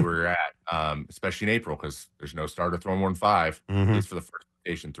and see where you're at, especially in April because there's no starter throwing more than 5, at least for the first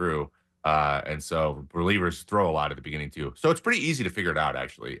rotation through. And so relievers throw a lot at the beginning too. So it's pretty easy to figure it out,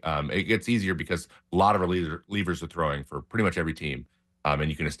 actually. It gets easier because a lot of relievers are throwing for pretty much every team, and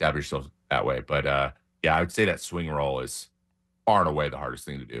you can establish yourself that way. But yeah, I would say that swing role is far and away the hardest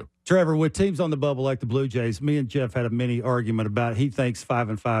thing to do. Trevor, with teams on the bubble like the Blue Jays, me and Jeff had a mini argument about he thinks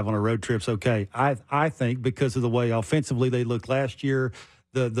 5-5 on a road trip's okay. I think because of the way offensively they looked last year,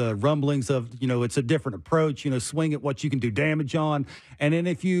 the rumblings of, it's a different approach, swing at what you can do damage on. And then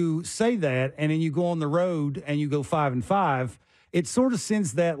if you say that and then you go on the road and you go 5-5, it sort of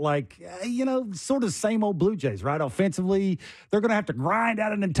sends that sort of same old Blue Jays, right? Offensively, they're going to have to grind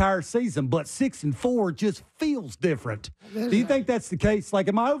out an entire season, but 6-4 just feels different. Do you think that's the case? Like,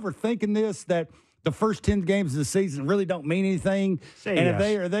 am I overthinking this, that the first 10 games of the season really don't mean anything?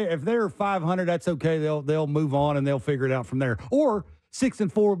 If they're 500, that's okay. They'll move on and they'll figure it out from there. Or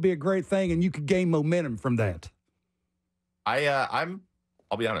 6-4 would be a great thing, and you could gain momentum from that.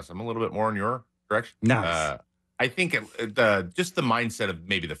 I'll be honest, I'm a little bit more in your direction. Nice. I think just the mindset of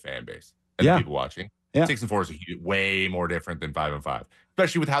maybe the fan base and the people watching. Yeah. 6-4 is way more different than 5-5,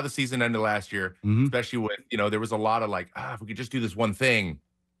 especially with how the season ended last year. Especially with there was a lot of like, if we could just do this one thing,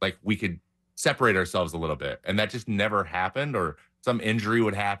 like we could separate ourselves a little bit, and that just never happened. Or some injury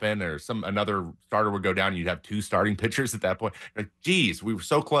would happen, or another starter would go down. And you'd have 2 starting pitchers at that point. Like, geez, we were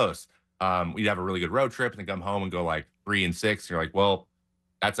so close. We'd have a really good road trip and then come home and go like 3-6. And you're like, well,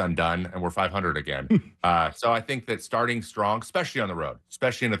 that's undone, and we're 500 again. So I think that starting strong, especially on the road,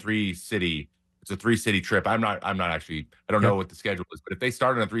 especially in a 3-city, it's a 3-city trip. I'm not actually, I don't know what the schedule is, but if they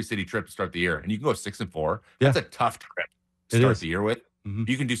start on a 3-city trip to start the year, and you can go 6-4, that's a tough trip to start the year with. If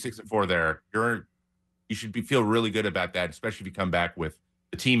you can do 6-4 there, you should feel really good about that, especially if you come back with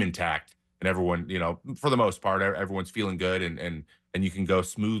the team intact and everyone, for the most part, everyone's feeling good, and you can go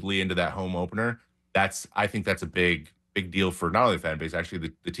smoothly into that home opener. I think that's a big deal for not only the fan base,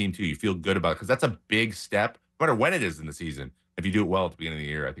 actually the team too. You feel good about it because that's a big step, no matter when it is in the season. If you do it well at the beginning of the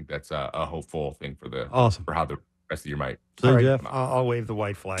year, I think that's a hopeful thing for how the rest of the year might. So, right, Jeff, I'll wave the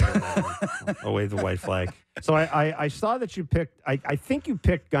white flag on that one. I'll wave the white flag. So I saw that you picked, I think you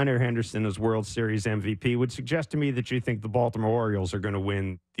picked Gunnar Henderson as World Series MVP, would suggest to me that you think the Baltimore Orioles are going to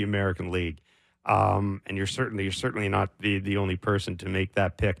win the American League. And you're certainly not the only person to make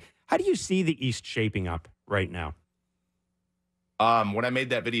that pick. How do you see the East shaping up right now? When I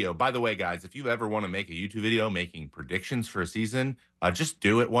made that video, by the way, guys, if you ever want to make a YouTube video making predictions for a season, just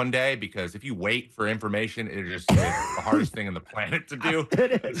do it one day, because if you wait for information, it's the hardest thing on the planet to do.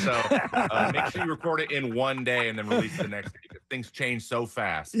 So make sure you record it in one day and then release it the next day, because things change so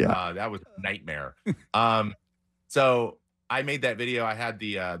fast. Yeah. That was a nightmare. So I made that video. I had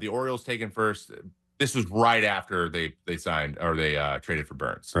the Orioles taken first. This was right after they signed, or they traded for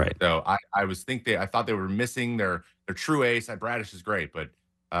Burns. Right. So I thought they were missing their true ace. Bradish is great, but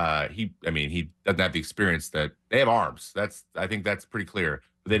he doesn't have the experience that they have. Arms. I think that's pretty clear.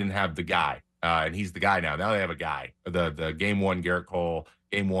 But they didn't have the guy, and he's the guy now. Now they have a guy. The game one Garrett Cole,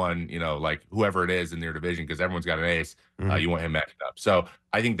 game one, like whoever it is in their division, because everyone's got an ace. You want him matched up. So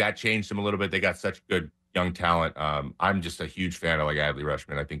I think that changed him a little bit. They got such good young talent. I'm just a huge fan of like Adley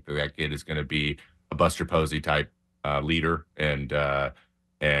Rushman. I think that kid is going to be a Buster Posey type leader,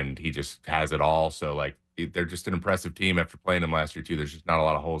 and he just has it all. So like they're just an impressive team after playing them last year too. There's just not a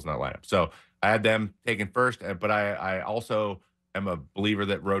lot of holes in that lineup. So I had them taken first, but I also am a believer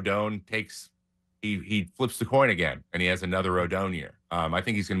that Rodon he flips the coin again, and he has another Rodon year. I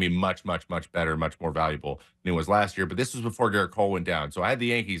think he's going to be much, much, much better, much more valuable than he was last year. But this was before Garrett Cole went down, so I had the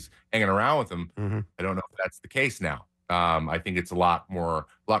Yankees hanging around with him. Mm-hmm. I don't know if that's the case now. I think it's a lot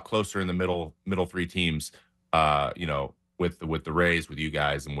closer in the middle three teams. With the Rays, with you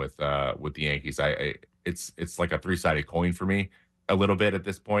guys, and with the Yankees. It's like a three-sided coin for me a little bit at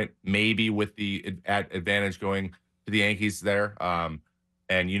this point. Maybe with the advantage going to the Yankees there,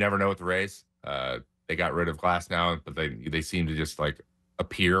 and you never know with the Rays. They got rid of Glass now, but they seem to just like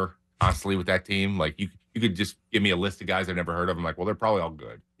appear constantly with that team. Like you could just give me a list of guys I've never heard of. I'm like, well, they're probably all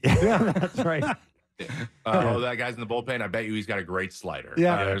good. Yeah, that's right. That guy's in the bullpen. I bet you he's got a great slider.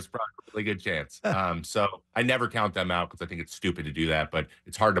 Yeah. There's probably a really good chance. So I never count them out because I think it's stupid to do that, but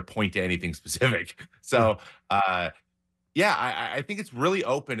it's hard to point to anything specific. So, I think it's really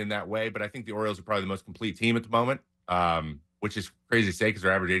open in that way, but I think the Orioles are probably the most complete team at the moment, which is crazy to say because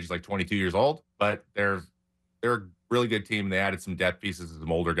their average age is like 22 years old, but they're a really good team. They added some depth pieces,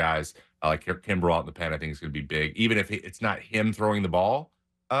 some older guys like Kimbrel out in the pen. I think it's going to be big, even if it's not him throwing the ball.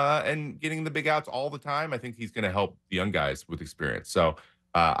 And getting the big outs all the time, I think he's going to help the young guys with experience. So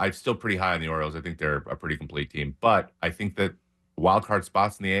I'm still pretty high on the Orioles. I think they're a pretty complete team. But I think that wild card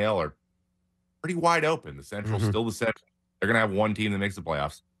spots in the AL are pretty wide open. The Central's still the Central. They're going to have one team that makes the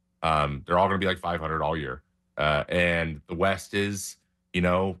playoffs. They're all going to be like 500 all year. And the West is, who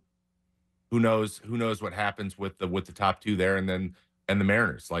knows what happens with the top two there, and the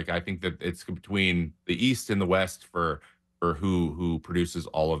Mariners. Like I think that it's between the East and the West for who produces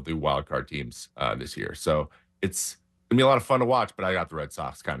all of the wild card teams this year. So it's gonna be a lot of fun to watch, but I got the Red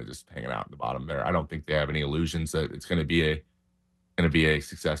Sox kind of just hanging out in the bottom there. I don't think they have any illusions that it's gonna be a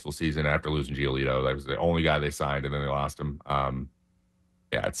successful season after losing Giolito. That was the only guy they signed, and then they lost him.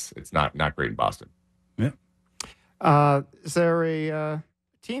 It's not great in Boston. Yeah. Is there a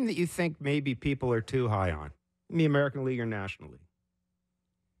team that you think maybe people are too high on in the American League or National League?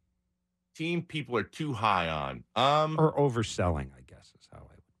 Team people are too high on. Or overselling, I guess is how I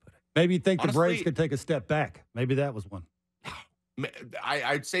would put it. Maybe you think Honestly, the Braves could take a step back. Maybe that was one.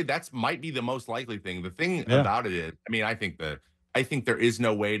 I'd say that's might be the most likely thing. The thing about it is, I think there is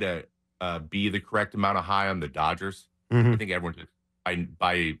no way to be the correct amount of high on the Dodgers. Mm-hmm. I think everyone just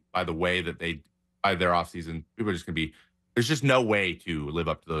by the way that by their offseason, people are just going to be. There's just no way to live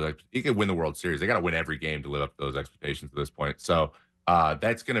up to those. You can win the World Series. They got to win every game to live up to those expectations at this point. So.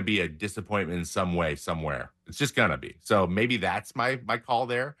 That's going to be a disappointment in some way, somewhere. It's just going to be. So maybe that's my call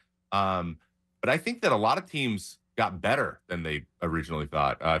there. But I think that a lot of teams got better than they originally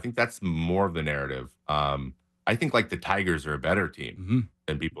thought. I think that's more of the narrative. I think like the Tigers are a better team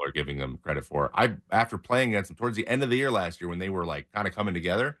than people are giving them credit for. After playing against them towards the end of the year last year when they were like kind of coming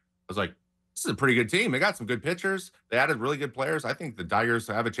together, I was like, this is a pretty good team. They got some good pitchers. They added really good players. I think the Tigers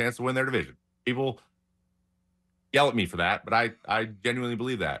have a chance to win their division. People yell at me for that, but I genuinely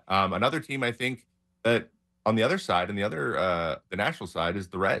believe that. Another team I think that on the other side and the national side is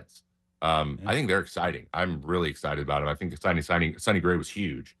the Reds. I think they're exciting. I'm really excited about them. I think signing Sonny Gray was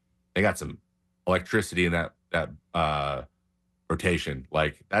huge. They got some electricity in that rotation.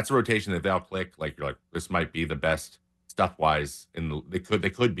 Like that's a rotation that if they all click, like you're like, this might be the best stuff wise they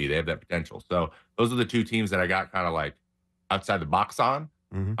could be. They have that potential. So those are the two teams that I got kind of like outside the box on.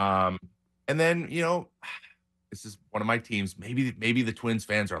 Mm-hmm. And then, this is one of my teams. Maybe the Twins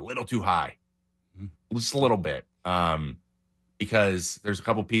fans are a little too high, just a little bit, because there's a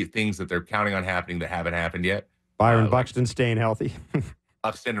couple things that they're counting on happening that haven't happened yet. Byron Buxton staying healthy.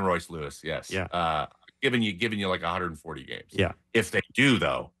 Buxton and Royce Lewis, yes. Yeah. Giving you like 140 games. Yeah. If they do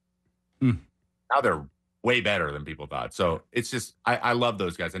though, now they're way better than people thought. So it's just I love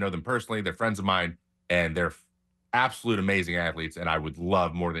those guys. I know them personally. They're friends of mine, and they're absolute amazing athletes. And I would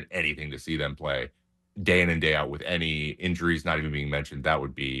love more than anything to see them play day in and day out with any injuries not even being mentioned. That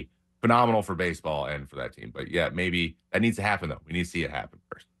would be phenomenal for baseball and for that team. But yeah, maybe that needs to happen though. We need to see it happen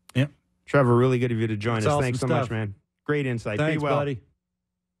first. Yeah. Trevor, really good of you to join us. Awesome Thanks so much, man. Great insight. Thanks, Be well. buddy.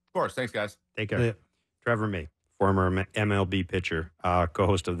 Of course. Thanks, guys. Take care. Trevor May, former MLB pitcher,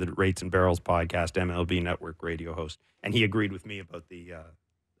 co-host of the Rates and Barrels podcast, MLB Network radio host. And he agreed with me about the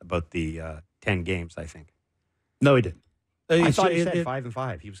 10 games, I think. No, he didn't. I thought he said 5 and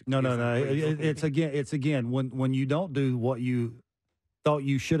 5. He was no. It's again when you don't do what you thought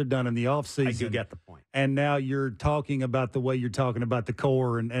you should have done in the offseason. I do get the point. And now you're talking about the way you're talking about the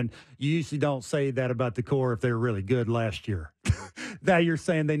core, and you usually don't say that about the core if they were really good last year. Now you're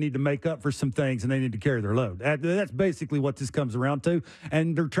saying they need to make up for some things and they need to carry their load. That's basically what this comes around to,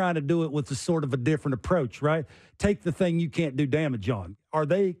 and they're trying to do it with a sort of a different approach, right? Take the thing you can't do damage on. Are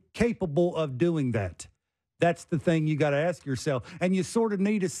they capable of doing that? That's the thing you got to ask yourself, and you sort of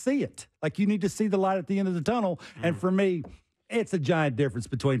need to see it. Like you need to see the light at the end of the tunnel, and for me, it's a giant difference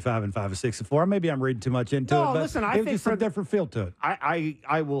between 5 and 5 and 6 and 4. Maybe I'm reading too much into it, but listen, I think just a different feel to it.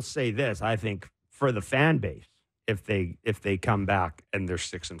 I will say this. I think for the fan base, if they come back and they're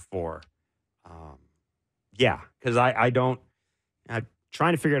 6 and 4, yeah, because I'm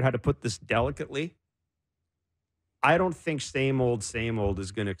trying to figure out how to put this delicately. I don't think same old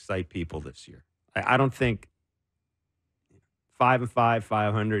is going to excite people this year. I don't think 5 and 5,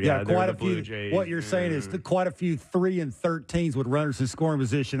 500. Yeah, quite a the Blue few. Jays. What you're saying is that quite a few 3 and 13s with runners in scoring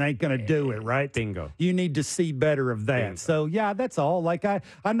position ain't going to do it, right? Bingo. You need to see better of that. Bingo. So yeah, that's all. Like I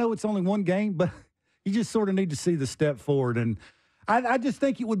know it's only one game, but you just sort of need to see the step forward. And I just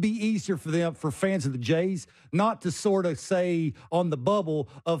think it would be easier for fans of the Jays not to sort of say on the bubble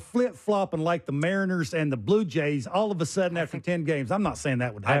of flip-flopping like the Mariners and the Blue Jays all of a sudden after 10 games. I'm not saying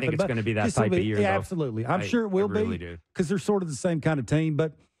that would happen. I think it's going to be that type of year, yeah, though. absolutely. I'm sure it will really be do. because they're sort of the same kind of team.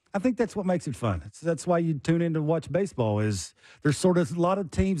 But I think that's what makes it fun. That's why you tune in to watch baseball is there's sort of a lot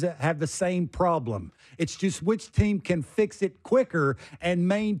of teams that have the same problem. It's just which team can fix it quicker and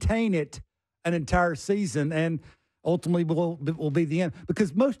maintain it an entire season, and ultimately will be the end,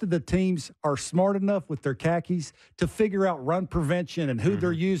 because most of the teams are smart enough with their khakis to figure out run prevention and who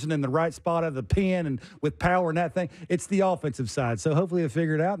they're using in the right spot of the pin and with power and that thing. It's the offensive side. So hopefully they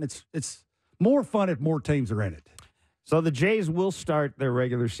figure it out, and it's more fun if more teams are in it. So the Jays will start their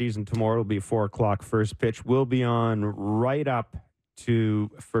regular season tomorrow. It'll be 4 o'clock first pitch. We'll be on right up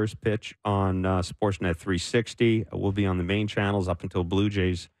to first pitch on Sportsnet 360. We'll be on the main channels up until Blue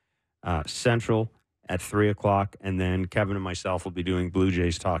Jays Central at 3 o'clock, and then Kevin and myself will be doing Blue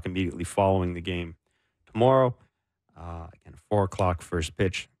Jays talk immediately following the game tomorrow. Again, 4 o'clock first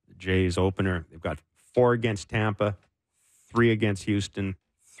pitch. The Jays opener. They've got 4 against Tampa, 3 against Houston,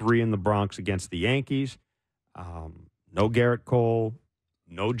 3 in the Bronx against the Yankees. No Garrett Cole,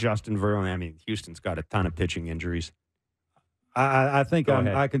 no Justin Verlander. I mean, Houston's got a ton of pitching injuries. I think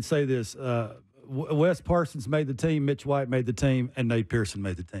I can say this. Wes Parsons made the team, Mitch White made the team, and Nate Pearson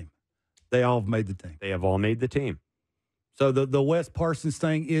made the team. They all have made the team. They have all made the team. So the Wes Parsons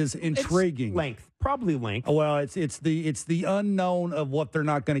thing is intriguing. It's length, probably length. Well, it's the unknown of what they're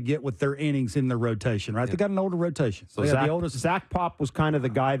not going to get with their innings in the rotation, right? Yeah. They got an older rotation. So Zach Pop was kind of the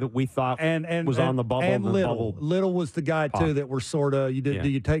guy that we thought was on the bubble. And Little was the guy, too, that were sort of, do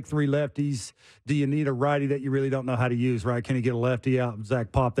you take 3 lefties? Do you need a righty that you really don't know how to use, right? Can you get a lefty out?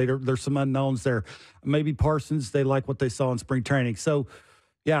 Zach Pop, there's some unknowns there. Maybe Parsons, they like what they saw in spring training. So,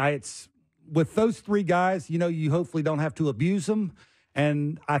 yeah, it's with those 3 guys, you hopefully don't have to abuse them.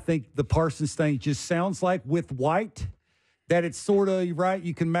 And I think the Parsons thing just sounds like with White that it's sort of right.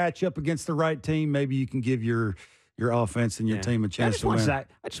 You can match up against the right team. Maybe you can give your offense and your team a chance to win. I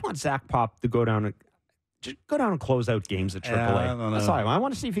just want Zach Pop to go down and close out games at AAA. I don't know. That's all I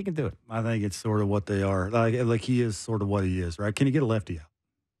want to see if he can do it. I think it's sort of what they are. Like he is sort of what he is, right? Can you get a lefty out?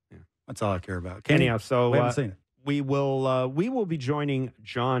 Yeah. That's all I care about. Anyhow, so we haven't seen it. We will be joining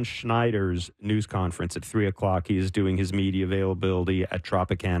John Schneider's news conference at 3 o'clock. He is doing his media availability at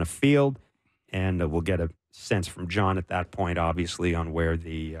Tropicana Field, and we'll get a sense from John at that point, obviously, on where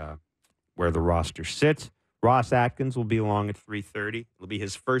the roster sits. Ross Atkins will be along at 3:30. It'll be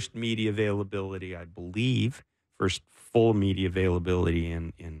his first media availability, I believe, first full media availability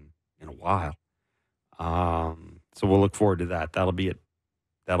in a while. So we'll look forward to that. That'll be at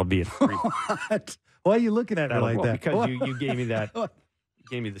 3. What? Why are you looking at me like that? Because you gave me that. You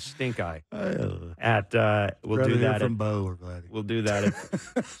gave me the stink eye. We'll do that from Bo or Vladdy. We'll do that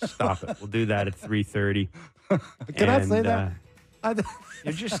at stop it. We'll do that at 3:30. Can I say that?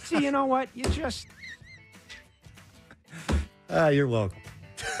 You just see. You know what? You just. You're welcome.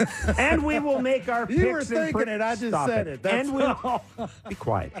 And we will make our picks. You were thinking it. I just said it. That's all. Be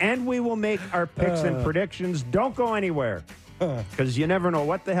quiet. And we will make our picks and predictions. Don't go anywhere. Because you never know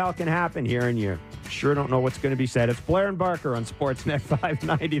what the hell can happen here, and you sure don't know what's going to be said. It's Blair and Barker on Sportsnet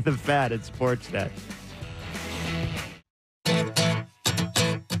 590, The Fat at Sportsnet.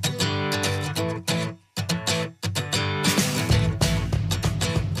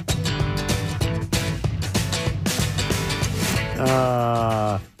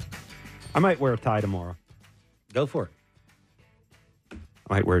 I might wear a tie tomorrow. Go for it. I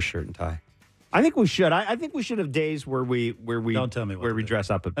might wear a shirt and tie. I think we should. I think we should have days where we Don't tell me what where to we do. dress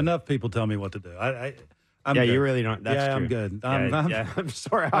up a bit. Enough people tell me what to do. I'm Yeah, good. you really don't. That's yeah, true. I'm good. I'm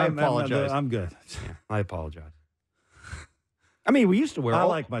sorry. I apologize. I'm good. Yeah, I apologize. I mean, we used to wear. I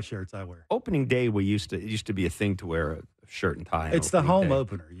like my shirts. I wear. Opening day. It used to be a thing to wear a shirt and tie. It's the home day.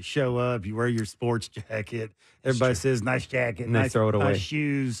 opener. You show up, you wear your sports jacket. Everybody says, "Nice jacket," and they throw it away. Nice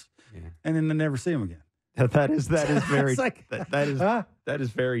shoes, and then they never see them again. That is very like, that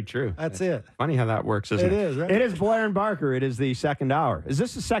is very true. That's it. Funny how that works, isn't it? It is, right? It is Blair and Barker. It is the second hour. Is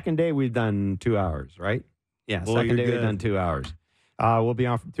this the second day we've done 2 hours, right? Yeah, Boy, second you're day we've good. done 2 hours. We'll be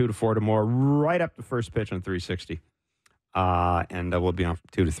on from 2 to 4 tomorrow, right up to first pitch on 360. And we'll be on from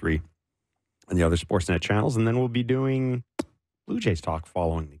 2 to 3 on the other Sportsnet channels. And then we'll be doing Blue Jays talk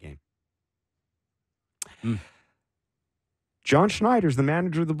following the game. John Schneider's the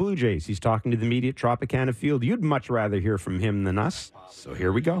manager of the Blue Jays. He's talking to the media at Tropicana Field. You'd much rather hear from him than us. So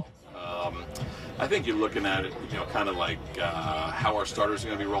here we go. I think you're looking at it, kind of like how our starters are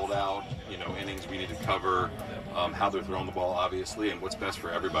going to be rolled out, innings we need to cover, how they're throwing the ball, obviously, and what's best for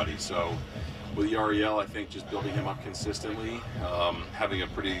everybody. So with Yariel, I think just building him up consistently, having a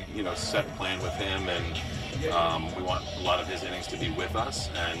pretty, set plan with him, and we want a lot of his innings to be with us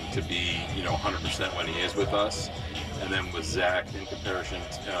and to be, 100% when he is with us. And then with Zach, in comparison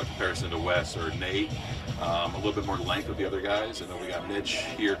to Wes or Nate, a little bit more length with the other guys. I know we got Mitch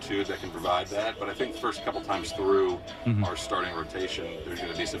here too that can provide that. But I think the first couple times through our starting rotation, there's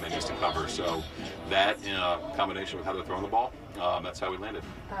going to be some innings to cover. So that in a combination with how they're throwing the ball, that's how we landed.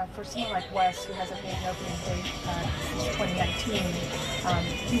 For someone like Wes, who hasn't made an opening day since 2019,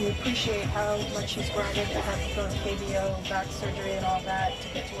 do you appreciate how much he's grinded to have the KBO, back surgery, and all that to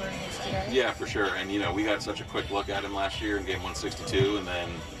get to where he is today? Yeah, for sure. And, we got such a quick look at him last year in game 162, and then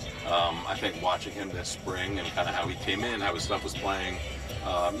I think watching him this spring and kind of how he came in, how his stuff was playing,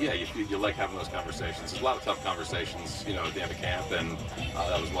 you like having those conversations. There's a lot of tough conversations, at the end of camp, and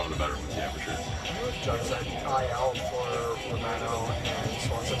that was one of the better ones, yeah, for sure. John's at IL for Romano and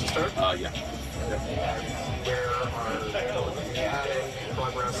Swanson to start? Yeah. Where are they adding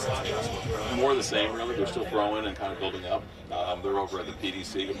progress since the last one? More of the same, really. They're still throwing and kind of building up. They're over at the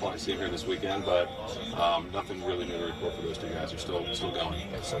PDC. You'll probably see them here this weekend, but nothing really new to report for those two guys. They're still going.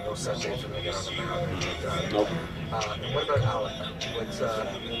 And so no set date for them to get on the mound. Nope. And what about Alec? What's with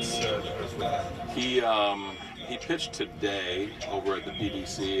him? He pitched today over at the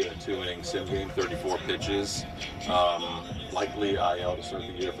PDC in a 2-inning sim game, 34 pitches. Likely IL to start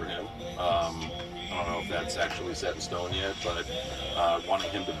the year for him. I don't know if that's actually set in stone yet, but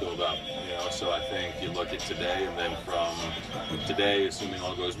wanting him to build up, So I think you look at today, and then from today, assuming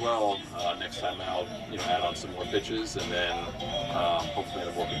all goes well, next time out, add on some more pitches, and then hopefully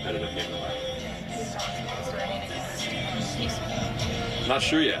a more competitive game tomorrow. Not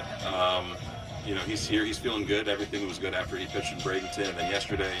sure yet. He's here. He's feeling good. Everything was good after he pitched in Bradenton, and then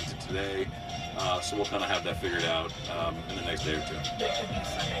yesterday into today. So we'll kind of have that figured out in the next day or two.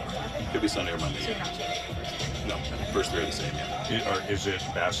 Could be Sunday or Monday. No, first three are the same, yeah. Or is it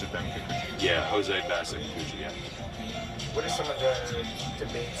Bassett then Kikuchi? Yeah, Jose, Bassett, Kikuchi, yeah. What are some of the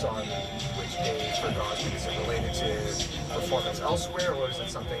debates on which day for Gosby? Is it related to performance elsewhere, or is it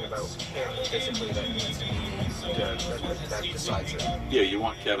something about him physically that needs to be that decides it? Yeah, you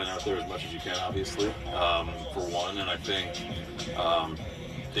want Kevin out there as much as you can, obviously, for one, and I think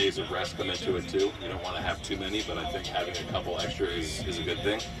days of rest come into it too. You don't want to have too many, but I think having a couple extra is a good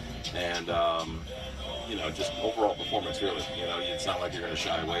thing. And just overall performance, really. It's not like you're going to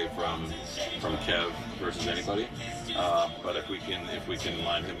shy away from Kev versus anybody. But if we can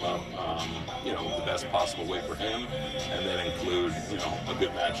line him up, the best possible way for him, and then include, a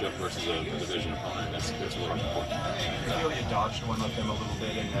good matchup versus a division opponent, that's really important. I feel you dodged one with him a little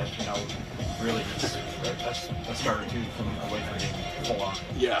bit, and that, really that's a starter too from away from being full on.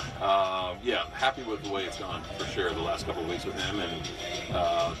 Yeah, happy with the way it's gone for sure. The last couple of weeks with him, and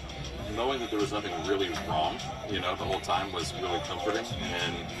knowing that there was nothing really wrong, the whole time was really comforting,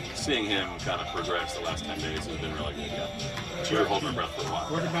 and seeing him kind of progress the last 10 days has been really good. Yeah, we were holding our breath for a while.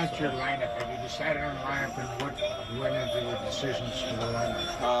 What about your lineup? Have you decided on the lineup, and what went into the decisions for the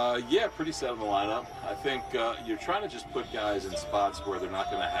lineup? Yeah, pretty set on the lineup. I think you're trying to just put guys in spots where they're not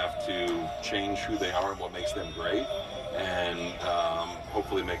going to have to change who they are and what makes them great, and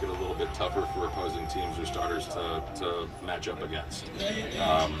hopefully make it a little bit tougher for opposing teams or starters to match up against.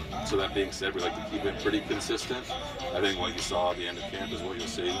 So that being said, we like to keep it pretty consistent. I think what you saw at the end of camp is what you'll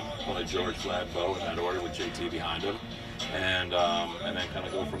see. Play George, Vlad, Bo in that order with JT behind him, and then kind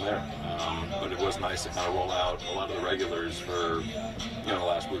of go from there. But it was nice to kind of roll out a lot of the regulars for the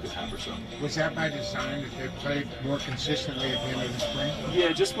last week and a half or so. Was that by design that they played more consistently at the end of the spring?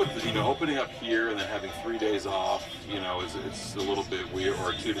 Yeah, just with opening up here and then having 3 days off, it's a little bit weird,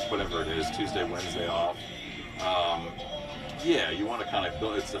 or whatever it is, Tuesday, Wednesday off. Yeah, you want to kind of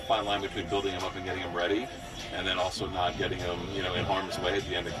build. It's a fine line between building them up and getting them ready, and then also not getting them, in harm's way at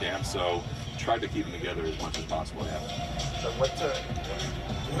the end of camp. So tried to keep them together as much as possible. Yeah. So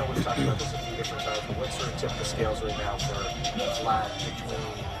we've talked about this a few different times, but what sort of tip the scales right now for Vlad between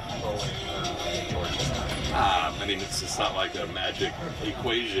Bo and George this time? It's not like a magic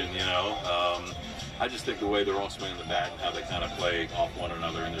equation, I just think the way they're all swinging the bat and how they kind of play off one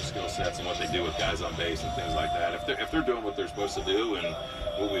another and their skill sets and what they do with guys on base and things like that. If they're doing what they're supposed to do and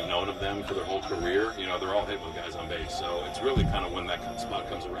what we've known of them for their whole career, they're all hitting with guys on base. So it's really kind of when that spot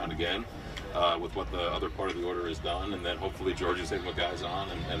comes around again, with what the other part of the order is done, and then hopefully George is hitting with guys on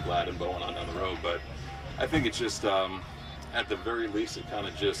and Vlad and Bowen on down the road. But I think it's just at the very least it kind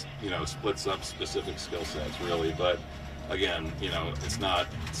of just splits up specific skill sets really, but. Again, it's not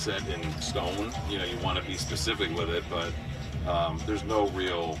set in stone. You want to be specific with it, but there's no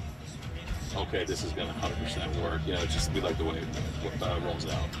real, okay, this is going to 100% work. It's just we like the way it rolls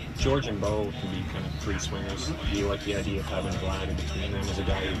out. George and Bo can be kind of free swingers. Do you like the idea of having Vlad in between them as a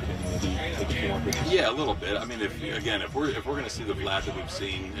guy who can maybe take a few more pitches? Yeah, a little bit. If we're going to see the Vlad that we've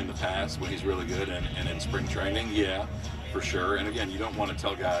seen in the past when he's really good and in spring training, yeah. For sure. And again, you don't want to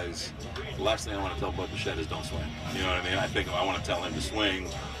tell guys, the last thing I want to tell Bud Bichette is don't swing. You know what I mean? I think I want to tell him to swing.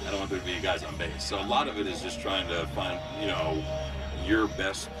 I don't want there to be guys on base. So a lot of it is just trying to find, your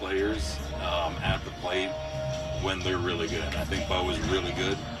best players at the plate when they're really good. And I think Bo is really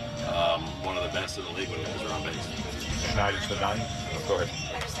good. One of the best in the league when guys are on base. Schneider's the 9. Go ahead.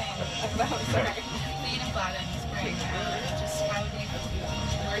 I was saying about being a Vlad in spring. Just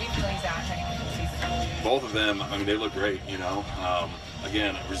where do you feel he's at heading into the season? Both of them, they look great,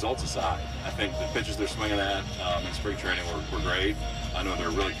 Again, results aside, I think the pitches they're swinging at in spring training were great. I know they're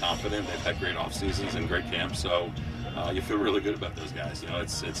really confident. They've had great off seasons and great camps, so you feel really good about those guys.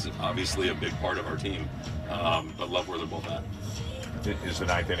 It's obviously a big part of our team, but love where they're both at. Is the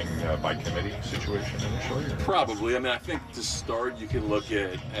 9th inning by committee situation initially? Probably. I think to start, you can look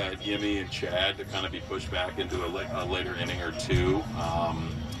at Yimmy and Chad to kind of be pushed back into a later inning or two.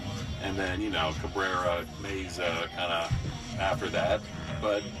 And then, Cabrera, Mays kind of after that.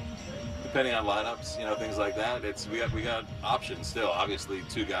 But depending on lineups, things like that, we got options still. Obviously,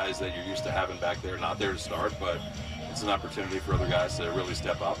 two guys that you're used to having back there, not there to start, but it's an opportunity for other guys to really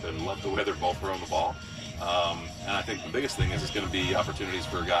step up and love the way they're both throwing the ball. And I think the biggest thing is it's going to be opportunities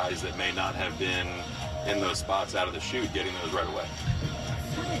for guys that may not have been in those spots out of the chute, getting those right away.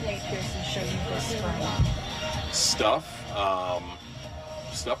 How did Nate Pearson show you this spring?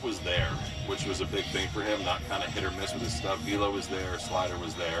 Stuff was there, which was a big thing for him, not kind of hit or miss with his stuff. Velo was there, slider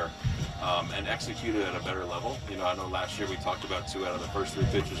was there, and executed at a better level. I know last year we talked about 2 out of the first 3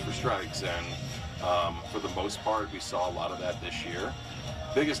 pitches for strikes, and for the most part, we saw a lot of that this year.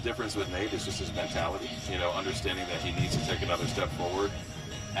 Biggest difference with Nate is just his mentality, understanding that he needs to take another step forward.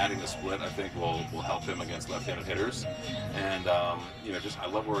 Adding a split, I think, will help him against left-handed hitters. And, I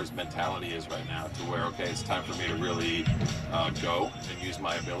love where his mentality is right now, to where, okay, it's time for me to really go and use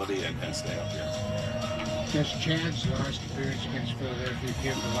my ability and stay up here. Does Chad's last appearance against Philadelphia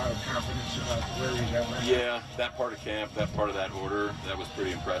give a lot of confidence about where he's at right now? Yeah, that part of camp, that part of that order, that was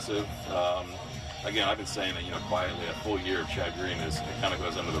pretty impressive. Again, I've been saying that, quietly, a full year of Chad Green it kind of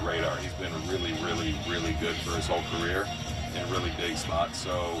goes under the radar. He's been really, really, really good for his whole career in really big spots.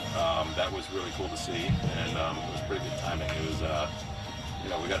 So that was really cool to see, and it was pretty good timing. It was,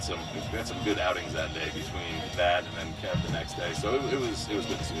 we got some good outings that day between that and then Kev the next day. So it was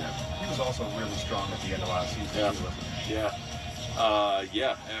good to see that. He was also really strong at the end of last season. Yeah.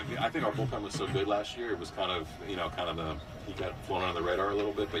 And I think our bullpen was so good last year. It was kind of he got flown under the radar a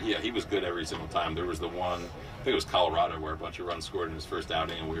little bit. But yeah, he was good every single time. There was the one, I think it was Colorado, where a bunch of runs scored in his first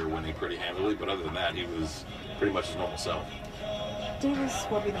outing and we were winning pretty handily. But other than that, he was pretty much his normal self. Davis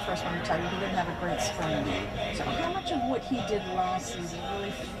will be the first one to tell you he didn't have a great spring. So how much of what he did last season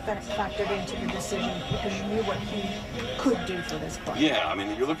really factored into the decision because you knew what he could do for this club? Yeah,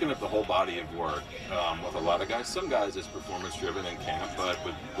 you're looking at the whole body of work with a lot of guys. Some guys it's performance-driven in camp, but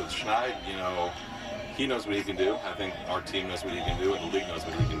with Schneider, he knows what he can do. I think our team knows what he can do, and the league knows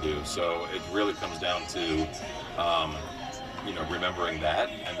what he can do. So it really comes down to remembering that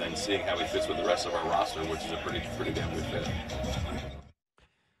and then seeing how he fits with the rest of our roster, which is a pretty damn good fit.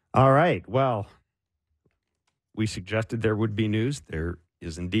 All right. Well, we suggested there would be news. There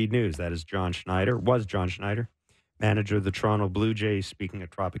is indeed news. That is John Schneider, manager of the Toronto Blue Jays, speaking at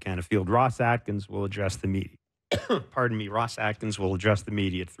Tropicana Field. Ross Atkins will address the media. pardon me, Ross Atkins will address the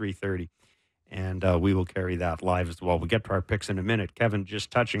media at 3:30, and we will carry that live as well. We'll get to our picks in a minute. Kevin,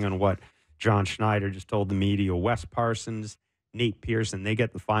 just touching on what John Schneider just told the media, Wes Parsons, Nate Pearson, they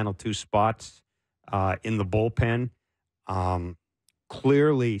get the final 2 spots in the bullpen.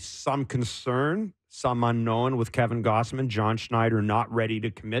 Clearly some concern, some unknown with Kevin Gossman. John Schneider not ready to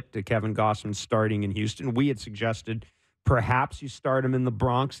commit to Kevin Gossman starting in Houston. We had suggested perhaps you start him in the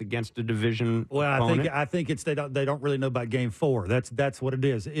Bronx against a division opponent. I think it's they don't really know about Game 4. That's what it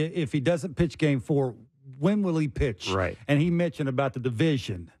is. If he doesn't pitch Game 4, when will he pitch? Right. And he mentioned about the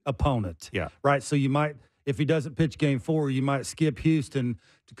division opponent. Yeah. Right. So you might, if he doesn't pitch Game 4, you might skip Houston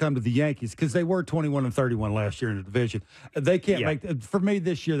to come to the Yankees because they were 21-31 last year in the division. They can't make for me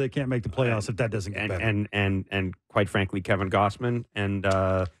this year. They can't make the playoffs if that doesn't get better. And quite frankly, Kevin Gossman and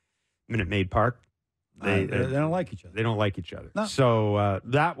Minute Maid Park. They don't like each other. They don't like each other. No. So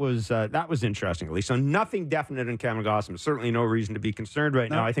that was interesting, at least. So nothing definite in Kevin Gossman. Certainly no reason to be concerned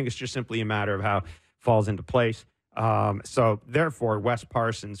right now. I think it's just simply a matter of how it falls into place. So therefore, Wes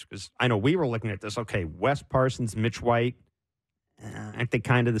Parsons, because I know we were looking at this. Okay, Wes Parsons, Mitch White, aren't they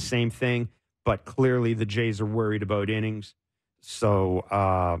kind of the same thing? But clearly the Jays are worried about innings.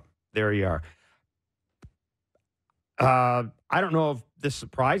 So there you are. I don't know if this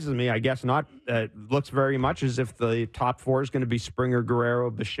surprises me. I guess not. It looks very much as if the top 4 is going to be Springer, Guerrero,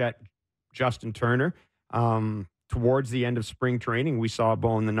 Bichette, Justin Turner. Towards the end of spring training, we saw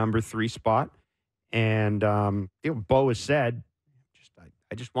Bo in the number 3 spot. And Bo has said,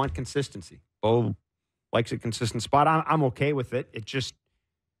 I just want consistency. Bo likes a consistent spot. I'm okay with it.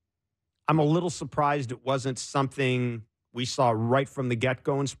 I'm a little surprised it wasn't something we saw right from the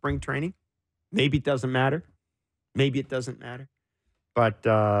get-go in spring training. Maybe it doesn't matter. Maybe it doesn't matter. But,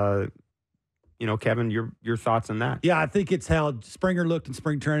 Kevin, your thoughts on that? Yeah, I think it's how Springer looked in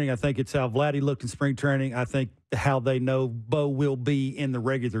spring training. I think it's how Vladdy looked in spring training. I think how they know Bo will be in the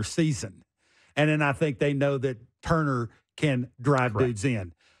regular season. And then I think they know that Turner can drive dudes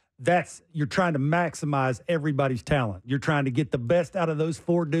in. You're trying to maximize everybody's talent. You're trying to get the best out of those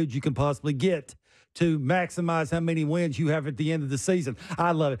 4 dudes you can possibly get to maximize how many wins you have at the end of the season.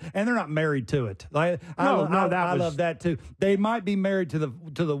 I love it. And they're not married to it. I love that too. They might be married to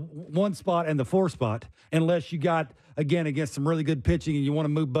the 1 spot and the 4 spot unless you got, again, against some really good pitching and you want to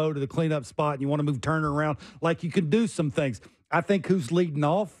move Bo to the cleanup spot and you want to move Turner around. Like you can do some things. I think who's leading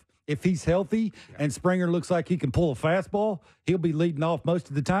off, if he's healthy and Springer looks like he can pull a fastball, he'll be leading off most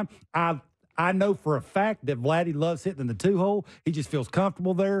of the time. I know for a fact that Vladdy loves hitting in the 2-hole. He just feels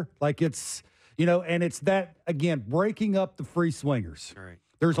comfortable there. Like it's, and it's that, again, breaking up the free swingers. All right.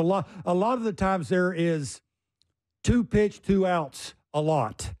 There's a lot of the times there is 2 pitch, 2 outs a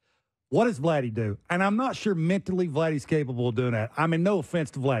lot. What does Vladdy do? And I'm not sure mentally Vladdy's capable of doing that. I mean, no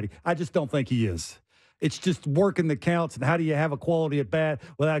offense to Vladdy. I just don't think he is. It's just working the counts and how do you have a quality at bat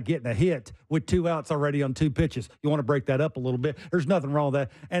without getting a hit with 2 outs already on 2 pitches. You want to break that up a little bit. There's nothing wrong with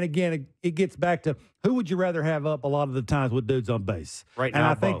that. And again, it gets back to who would you rather have up a lot of the times with dudes on base? Right now, and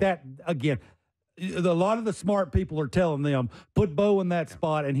I think that, again, a lot of the smart people are telling them, put Bo in that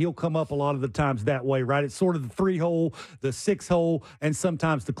spot and he'll come up a lot of the times that way, right? It's sort of the 3-hole, the 6-hole, and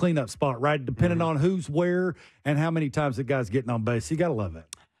sometimes the cleanup spot, right? Depending on who's where and how many times the guy's getting on base. You got to love it.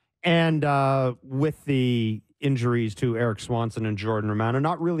 And with the injuries to Eric Swanson and Jordan Romano,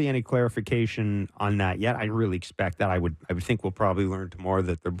 not really any clarification on that yet. I really expect that. I would think we'll probably learn tomorrow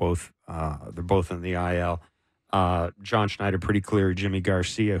that they're both in the IL. John Schneider pretty clear. Jimmy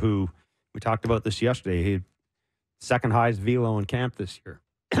Garcia, who we talked about this yesterday, he had second highest velo in camp this year.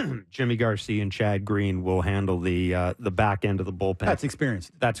 Jimmy Garcia and Chad Green will handle the back end of the bullpen. That's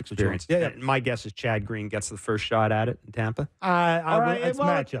experience. Yeah. My guess is Chad Green gets the first shot at it in Tampa. It's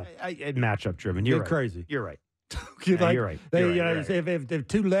matchup. Matchup driven. You're right. Crazy. You're right. You're right. If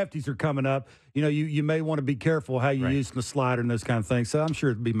 2 lefties are coming up, you may want to be careful how you use the slider and those kind of things. So I'm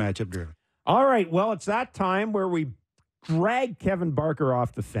sure it'll be matchup driven. All right. Well, it's that time where we drag Kevin Barker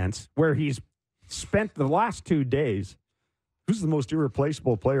off the fence, where he's spent the last 2 days. Who's the most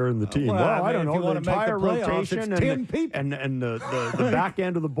irreplaceable player in the team? I don't know. The entire rotation and the back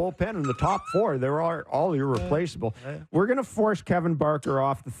end of the bullpen and the top 4, they're all irreplaceable. We're going to force Kevin Barker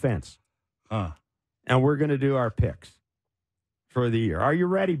off the fence. And we're going to do our picks for the year. Are you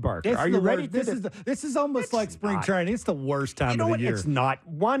ready, Barker? Are you ready? This is almost like spring training. It's the worst time of the year. It's not.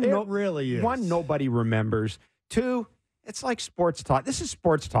 It really is. 1, nobody remembers. 2, it's like sports talk. This is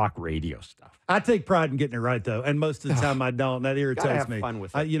sports talk radio stuff. I take pride in getting it right, though, and most of the time I don't. That irritates have me. Fun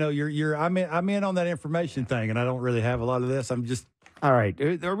with it. I'm in on that information thing, and I don't really have a lot of this. I'm just all right.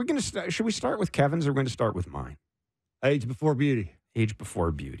 Are we going to? Should we start with Kevin's, or are we going to start with mine? Age before beauty. Age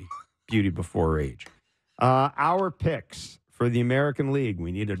before beauty. Beauty before age. Our picks for the American League.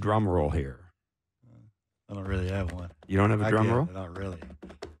 We need a drum roll here. I don't really have one. You don't have a drum roll? Not really.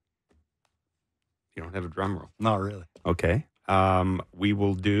 You don't have a drum roll? Not really. Okay. We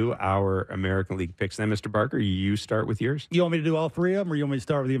will do our American League picks then, Mr. Barker. You start with yours? You want me to do all three of them, or you want me to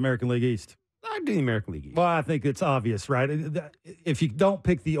start with the American League East? I'd do the American League East. Well, I think it's obvious, right? If you don't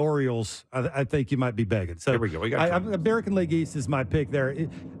pick the Orioles, I think you might be begging. So there we go. American League East is my pick there. And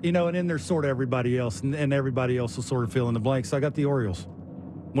then there's sort of everybody else, and everybody else will sort of fill in the blanks. So I got the Orioles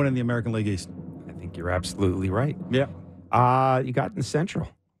winning the American League East. I think you're absolutely right. Yeah. You got in the Central.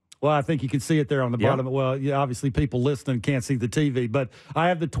 Well, I think you can see it there on the bottom. Well, yeah, obviously people listening can't see the TV, but I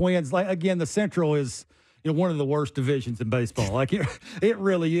have the Twins. Like again, the Central is one of the worst divisions in baseball. Like it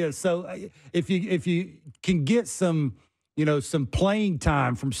really is. So if you can get some playing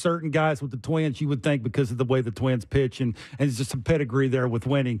time from certain guys with the Twins, you would think because of the way the Twins pitch and it's just some pedigree there with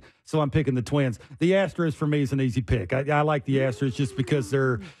winning. So I'm picking the Twins. The Astros for me is an easy pick. I like the Astros just because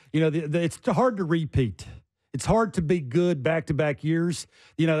they're it's hard to repeat. It's hard to be good back-to-back years.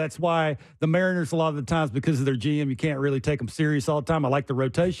 That's why the Mariners, a lot of the times, because of their GM, you can't really take them serious all the time. I like the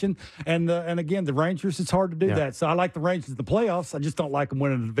rotation. And again, the Rangers, it's hard to do that. So I like the Rangers in the playoffs. I just don't like them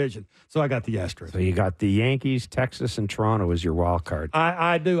winning the division. So I got the Astros. So you got the Yankees, Texas, and Toronto as your wild card.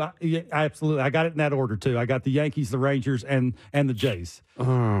 I do. Absolutely. I got it in that order, too. I got the Yankees, the Rangers, and the Jays.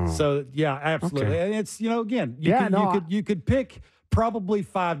 Oh. So, yeah, absolutely. Okay. And it's, again, you could pick probably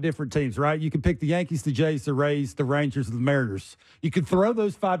 5 different teams, right? You could pick the Yankees, the Jays, the Rays, the Rangers, and the Mariners. You could throw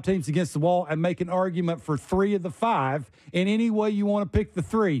those 5 teams against the wall and make an argument for 3 of the 5 in any way you want to pick the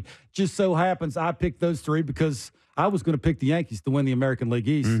 3. Just so happens I picked those 3 because I was going to pick the Yankees to win the American League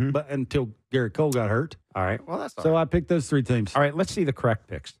East, but until Garrett Cole got hurt. All right. Well, that's so I picked those 3 teams. All right. Let's see the correct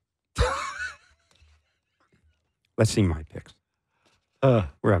picks. Let's see my picks.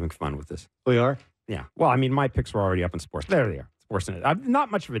 We're having fun with this. We are? Yeah. Well, I mean, my picks were already up in sports. There they are. Sportsnet.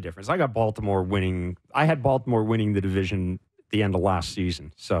 Not much of a difference. I got Baltimore winning. I had Baltimore winning the division at the end of last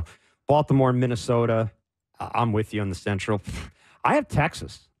season. So Baltimore, Minnesota. I'm with you on the Central. I have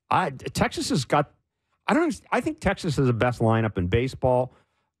Texas. Texas has got. I think Texas is the best lineup in baseball.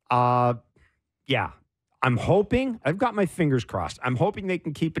 Yeah. I'm hoping. I've got my fingers crossed. I'm hoping they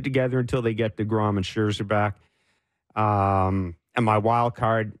can keep it together until they get DeGrom and Scherzer back. And my wild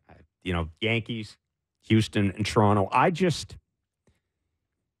card, Yankees, Houston, and Toronto.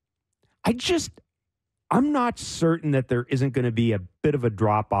 I'm not certain that there isn't going to be a bit of a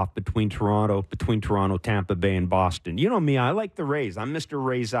drop-off between Toronto, Tampa Bay, and Boston. You know me, I like the Rays. I'm Mr.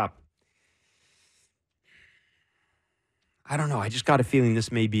 Rays up. I don't know. I just got a feeling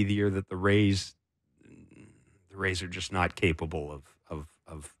this may be the year that the Rays are just not capable of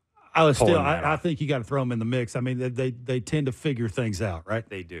I think you got to throw them in the mix. I mean, they tend to figure things out, right?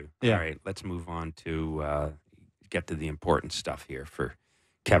 They do. Yeah. All right, let's move on to get to the important stuff here for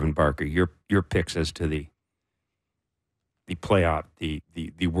Kevin Barker. Your picks as to the playoff,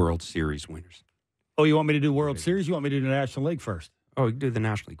 the World Series winners. Oh, you want me to do World Series? You want me to do the National League first? Oh, you can do the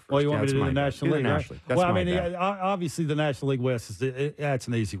National League first. Well, you want me to do the National League? National League. That's well, I my mean, bad. obviously the National League West that's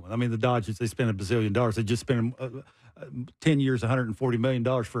an easy one. I mean, the Dodgers, they spent $1 bazillion. They just spent 10 years, $140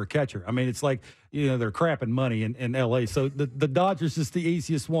 million for a catcher. I mean, it's like, they're crapping money in L.A. So the Dodgers is the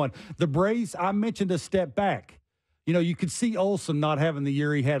easiest one. The Braves, I mentioned a step back. You could see Olsen not having the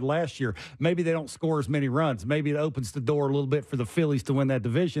year he had last year. Maybe they don't score as many runs. Maybe it opens the door a little bit for the Phillies to win that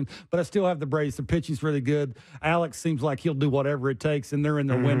division. But I still have the Braves. Their pitching's really good. Alex seems like he'll do whatever it takes, and they're in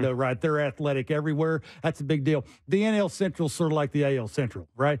their window, right? They're athletic everywhere. That's a big deal. The NL Central's sort of like the AL Central,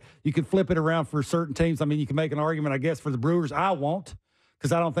 right? You can flip it around for certain teams. I mean, you can make an argument, I guess, for the Brewers. I won't,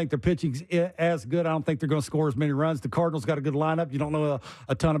 because I don't think their pitching's as good. I don't think they're going to score as many runs. The Cardinals got a good lineup. You don't know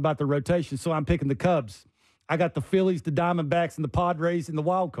a ton about the rotation, so I'm picking the Cubs. I got the Phillies, the Diamondbacks, and the Padres in the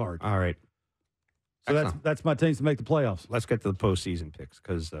wild card. All right. So that's my teams to make the playoffs. Let's get to the postseason picks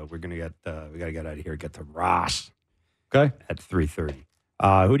because we're going to get we got to get out of here. Get to Ross. Okay. At 3:30.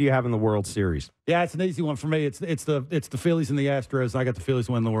 Who do you have in the World Series? Yeah, it's an easy one for me. It's the Phillies and the Astros. I got the Phillies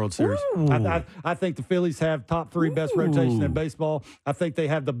winning the World Series. I think the Phillies have top 3 best rotation in baseball. I think they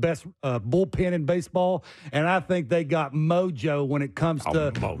have the best bullpen in baseball, and I think they got mojo when it comes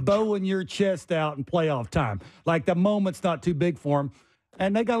to bowing your chest out in playoff time. Like the moment's not too big for them.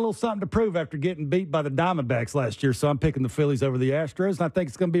 And they got a little something to prove after getting beat by the Diamondbacks last year. So I'm picking the Phillies over the Astros, and I think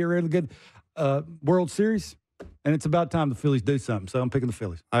it's going to be a really good World Series. And it's about time the Phillies do something. So I'm picking the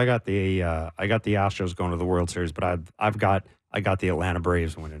Phillies. I got the Astros going to the World Series, but I got the Atlanta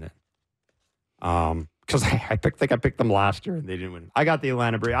Braves winning it. Because I picked them last year and they didn't win. I got the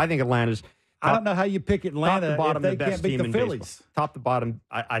Atlanta Braves. I think Atlanta's I don't know how you pick Atlanta top to bottom, if they the best can't beat team the in Phillies. baseball. Top to bottom,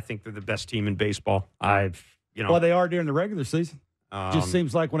 I think they're the best team in baseball. Well, they are during the regular season. Just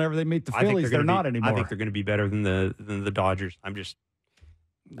seems like whenever they meet the Phillies, they're not anymore. I think they're going to be better than the Dodgers.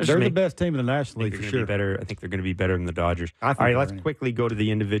 They're the best team in the National League for sure. I think they're going to be better than the Dodgers. All right, let's quickly go to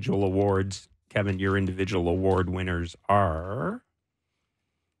the individual awards. Kevin, your individual award winners are.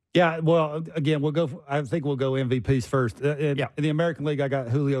 Yeah, well, again, I think we'll go MVPs first. In the American League, I got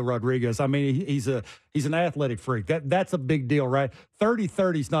Julio Rodriguez. I mean, he's an athletic freak. That's a big deal, right?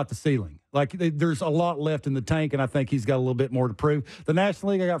 30-30 is not the ceiling. Like, there's a lot left in the tank, and I think he's got a little bit more to prove. The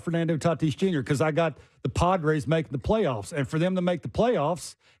National League, I got Fernando Tatis Jr. because I got the Padres making the playoffs. And for them to make the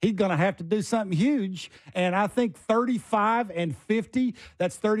playoffs, he's going to have to do something huge. And I think 35 and 50,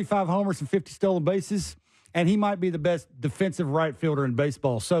 that's 35 homers and 50 stolen bases. And he might be the best defensive right fielder in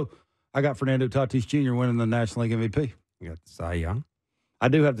baseball. So I got Fernando Tatis Jr. winning the National League MVP. You got the Cy Young. I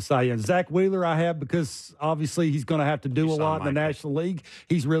do have the Cy Young. Zach Wheeler I have because obviously he's going to have to do a lot in the National League.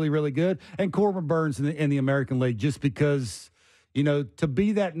 He's really, really good. And Corbin Burns in the American League just because, to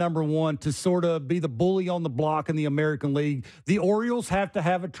be that number one, to sort of be the bully on the block in the American League, the Orioles have to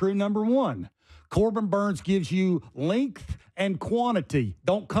have a true number one. Corbin Burns gives you length and quantity.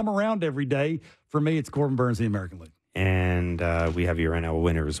 Don't come around every day. For me, it's Corbin Burns in the American League. And we have your NL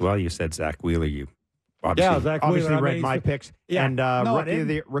winner as well. You said Zach Wheeler. You obviously read my picks. Yeah. And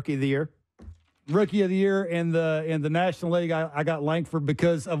rookie of the year. Rookie of the year in the National League, I got Langford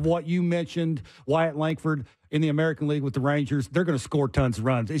because of what you mentioned. Wyatt Langford in the American League with the Rangers, they're going to score tons of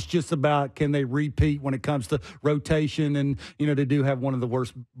runs. It's just about can they repeat when it comes to rotation, and they do have one of the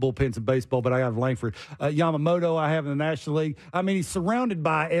worst bullpens in baseball. But I have Langford. Yamamoto, I have in the National League. I mean, he's surrounded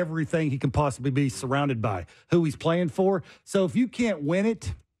by everything he can possibly be surrounded by. Who he's playing for. So if you can't win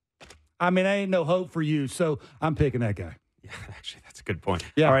it, I mean, there ain't no hope for you. So I'm picking that guy. Yeah, actually, that's a good point.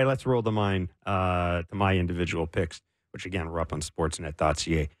 Yeah. All right, let's roll to my individual picks, which, again, we're up on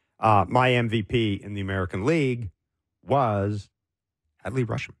sportsnet.ca. My MVP in the American League was Adley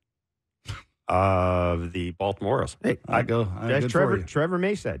Rutschman of the Baltimore Orioles. Hey, as Trevor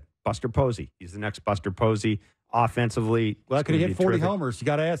May said, Buster Posey. He's the next Buster Posey offensively. Well, can he hit 40 homers? You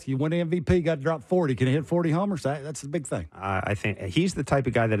got to ask. You win MVP, you got to drop 40. Can he hit 40 homers? That's the big thing. I think he's the type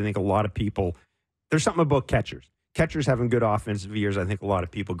of guy that I think a lot of people – there's something about catchers. Catchers having good offensive years, I think a lot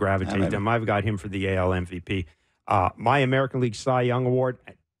of people gravitate to him. I've got him for the AL MVP. My American League Cy Young Award,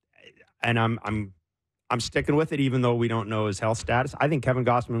 and I'm sticking with it, even though we don't know his health status. I think Kevin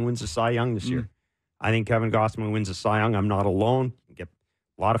Gausman wins the Cy Young this year. I think Kevin Gausman wins the Cy Young. I'm not alone. A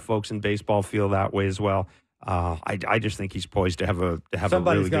lot of folks in baseball feel that way as well. I just think he's poised to have a really good year.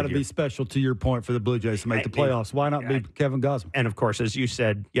 Somebody's got to be special, to your point, for the Blue Jays to make the playoffs. Why not be Kevin Gausman? And, of course, as you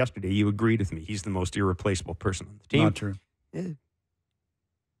said yesterday, you agreed with me. He's the most irreplaceable person on the team. Not true.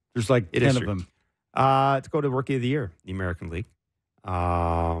 There's like 10 of them. Let's go to Rookie of the Year, the American League,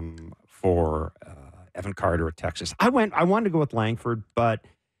 for Evan Carter of Texas. I wanted to go with Langford, but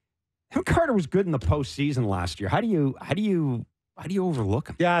Evan Carter was good in the postseason last year. How do you overlook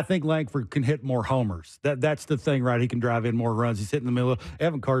him? Yeah, I think Langford can hit more homers. That's the thing, right? He can drive in more runs. He's hitting the middle.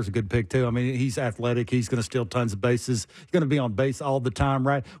 Evan Carter's a good pick, too. I mean, he's athletic. He's going to steal tons of bases. He's going to be on base all the time,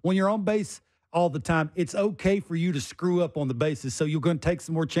 right? When you're on base all the time, it's okay for you to screw up on the bases. So you're going to take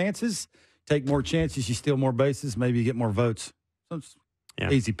some more chances. Take more chances. You steal more bases. Maybe you get more votes. So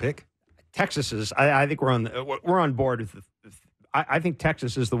it's easy pick. Texas is. I think we're on board with. I think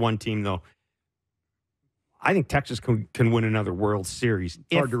Texas is the one team, though. I think Texas can win another World Series.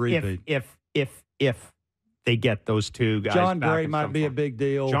 Hard to repeat. If they get those two guys. John back Gray in might some be form. a big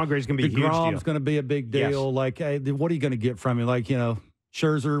deal. John Gray's going to be a huge deal. DeGrom's going to be a big deal. Yes. Like, hey, what are you going to get from him? Like,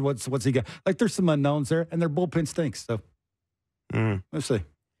 Scherzer, what's he got? Like, there's some unknowns there, and their bullpen stinks. So let's see.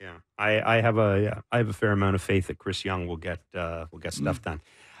 Yeah, I have a fair amount of faith that Chris Young will get stuff done.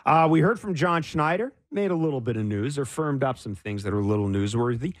 We heard from John Schneider, made a little bit of news, or firmed up some things that are a little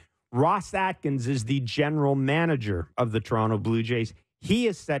newsworthy. Ross Atkins is the general manager of the Toronto Blue Jays. He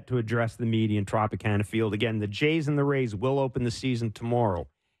is set to address the media in Tropicana Field. Again, the Jays and the Rays will open the season tomorrow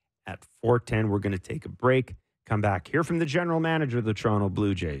at 4:10. We're going to take a break. Come back. Hear from the general manager of the Toronto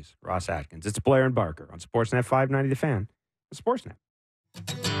Blue Jays, Ross Atkins. It's Blair and Barker on Sportsnet 590 The Fan. Sportsnet.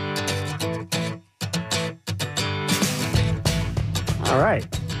 All right.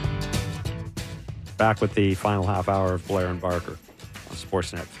 Back with the final half hour of Blair and Barker on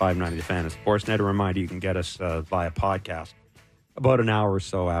Sportsnet 590 The Fan. And Sportsnet, a reminder, you can get us via podcast about an hour or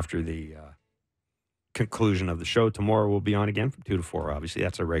so after the conclusion of the show. Tomorrow we'll be on again from 2 to 4. Obviously,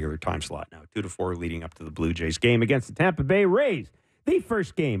 that's a regular time slot now. 2 to 4 leading up to the Blue Jays game against the Tampa Bay Rays, the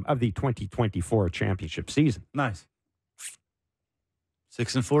first game of the 2024 championship season. Nice.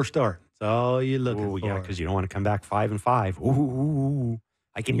 6-4 start. That's all you're looking Oh, for. yeah, because you don't want to come back 5-5. Ooh.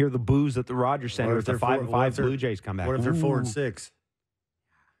 I can hear the boos at the Rogers Center if the 5-5 Blue Jays come back. What if they're 4 and Ooh. 6?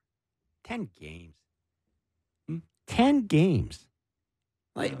 10 games. 10 games.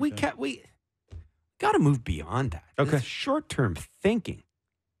 Like we got to move beyond that. Okay. It's short-term thinking.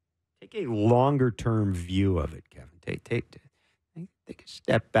 Take a longer-term view of it, Kevin. Take a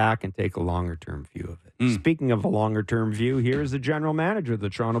step back and take a longer-term view of it. Speaking of a longer-term view, here's the general manager of the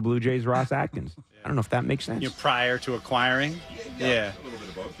Toronto Blue Jays, Ross Atkins. I don't know if that makes sense. Prior to acquiring? Yeah. A little bit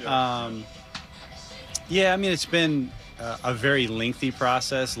of both. Yeah, I mean, it's been a very lengthy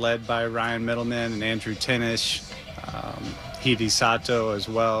process led by Ryan Middleman and Andrew Tinish. Hidi Sato as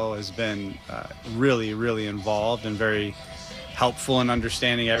well has been really, really involved and very helpful in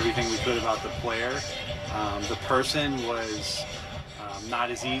understanding everything we could about the player. The person was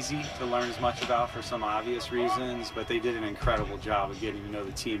not as easy to learn as much about for some obvious reasons, but they did an incredible job of getting to know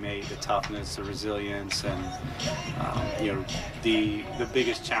the teammate, the toughness, the resilience, and the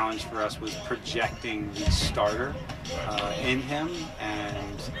biggest challenge for us was projecting the starter in him,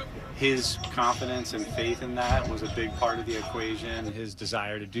 and his confidence and faith in that was a big part of the equation. His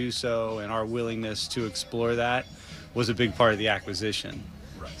desire to do so and our willingness to explore that was a big part of the acquisition.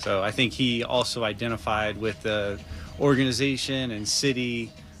 Right. So I think he also identified with the organization and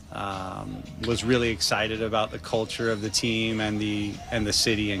city, was really excited about the culture of the team and the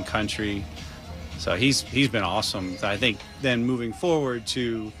city and country. So he's been awesome. I think then moving forward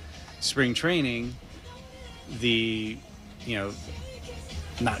to spring training,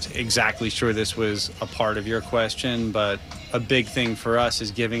 not exactly sure this was a part of your question, but a big thing for us is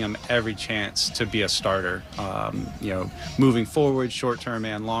giving him every chance to be a starter, moving forward, short-term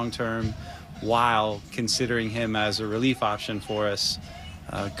and long-term, while considering him as a relief option for us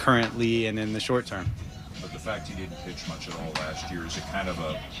currently and in the short term. But the fact he didn't pitch much at all last year, is it kind of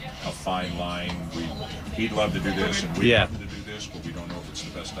a fine line? He'd love to do this and we'd love to do this, but we don't know if it's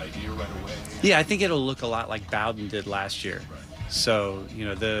the best idea right away. Yeah, I think it'll look a lot like Bowden did last year. Right. So,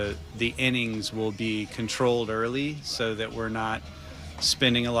 the innings will be controlled early so that we're not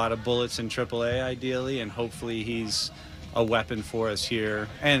spending a lot of bullets in AAA ideally, and hopefully he's a weapon for us here,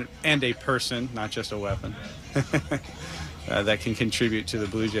 and a person, not just a weapon, that can contribute to the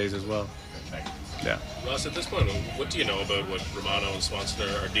Blue Jays as well. Yeah. Ross, at this point, what do you know about what Romano and Swanson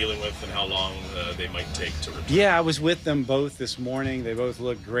are dealing with and how long they might take to return? Yeah, I was with them both this morning. They both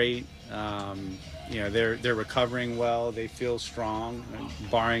look great. They're recovering well. They feel strong.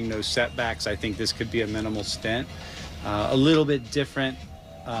 Barring no setbacks, I think this could be a minimal stint. A little bit different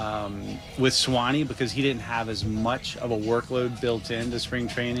with Swanee because he didn't have as much of a workload built into spring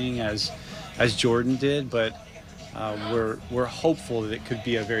training as Jordan did, but we're hopeful that it could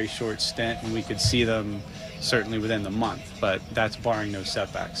be a very short stint and we could see them certainly within the month, but that's barring no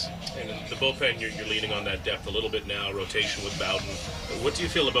setbacks. And in the bullpen, you're leaning on that depth a little bit now, rotation with Bowden. What do you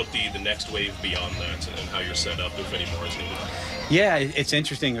feel about the next wave beyond that and how you're set up, if any more is needed? Yeah, it's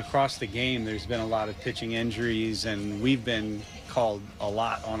interesting. Across the game, there's been a lot of pitching injuries, and we've been called a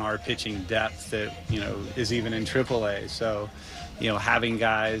lot on our pitching depth that, is even in AAA. So, having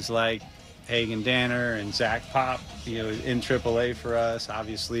guys like Hagen Danner and Zach Pop, in AAA for us,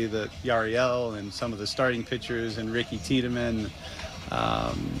 obviously the Yariel and some of the starting pitchers and Ricky Tiedemann,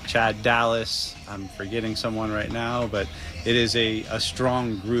 Chad Dallas, I'm forgetting someone right now, but it is a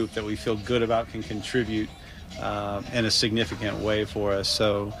strong group that we feel good about can contribute in a significant way for us.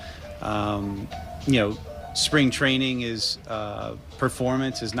 So, spring training is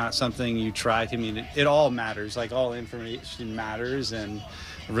performance is not something you try to, it all matters, like all information matters and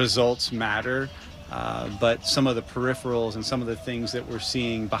results matter, but some of the peripherals and some of the things that we're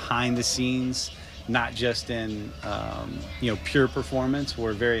seeing behind the scenes, not just in pure performance,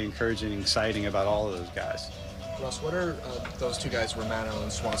 were very encouraging and exciting about all of those guys. Ross, what are those two guys, Romano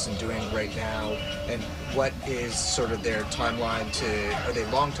and Swanson, doing right now, and what is sort of their timeline are they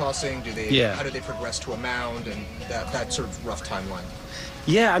long tossing? How do they progress to a mound, and that sort of rough timeline?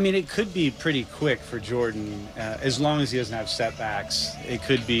 Yeah, it could be pretty quick for Jordan, as long as he doesn't have setbacks. It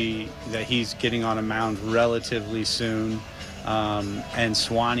could be that he's getting on a mound relatively soon, and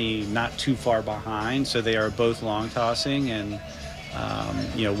Swanee not too far behind, so they are both long tossing, and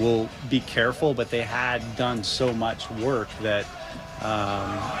we'll be careful, but they had done so much work that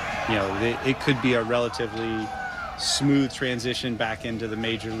it could be a relatively smooth transition back into the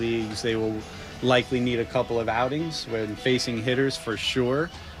major leagues. They will likely need a couple of outings when facing hitters for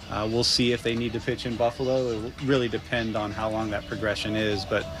sure. We'll see if they need to pitch in Buffalo. It will really depend on how long that progression is,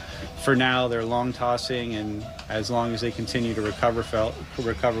 but for now, they're long tossing, and as long as they continue to recover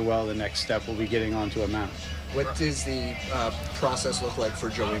well, the next step will be getting onto a mound. What does the process look like for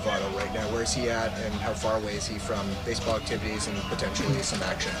Joey Votto right now? Where is he at, and how far away is he from baseball activities and potentially some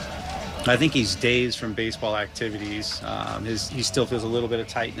action? I think he's days from baseball activities. He still feels a little bit of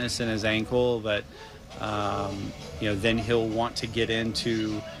tightness in his ankle, but then he'll want to get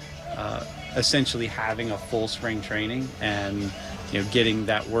into essentially having a full spring training and getting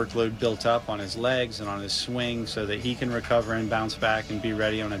that workload built up on his legs and on his swing so that he can recover and bounce back and be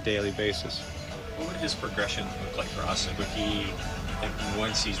ready on a daily basis. What would his progression look like for us? Would he,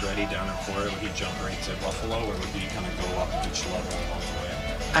 once he's ready down in Florida, would he jump right to Buffalo, or would he kind of go up each level along the way?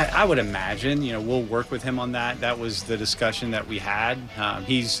 I would imagine, we'll work with him on that. That was the discussion that we had.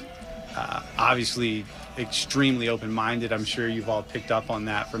 He's obviously extremely open-minded. I'm sure you've all picked up on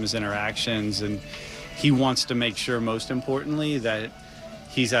that from his interactions, and he wants to make sure, most importantly, that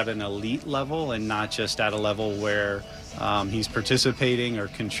he's at an elite level and not just at a level where he's participating or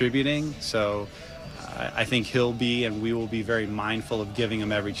contributing. So I think he'll be, and we will be, very mindful of giving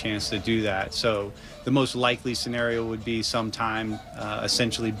him every chance to do that. So the most likely scenario would be sometime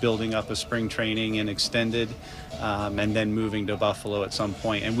essentially building up a spring training and extended, and then moving to Buffalo at some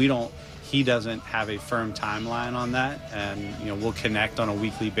point. And he doesn't have a firm timeline on that, and we'll connect on a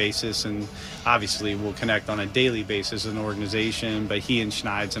weekly basis, and obviously we'll connect on a daily basis as an organization, but he and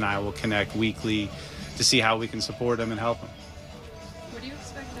Schneider and I will connect weekly to see how we can support him and help him. What do you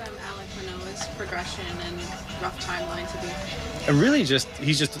expect Alec Manoah's progression and rough timeline to be? And really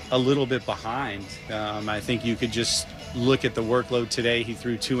he's just a little bit behind. I think you could just look at the workload today. He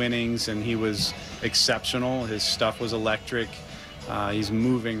threw 2 innings and he was exceptional. His stuff was electric. He's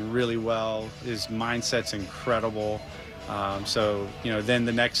moving really well. His mindset's incredible. Then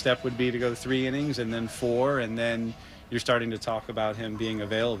the next step would be to go 3 innings and then 4, and then you're starting to talk about him being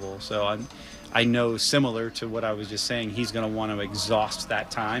available. So I know, similar to what I was just saying, he's going to want to exhaust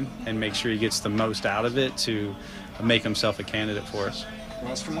that time and make sure he gets the most out of it to make himself a candidate for us.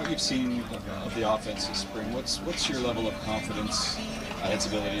 Ross, from what you've seen of the offense this spring, what's your level of confidence its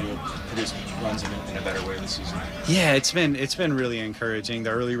ability to produce runs in a better way this season? Yeah, it's been really encouraging. The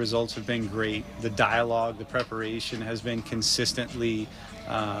early results have been great. The dialogue, the preparation has been consistently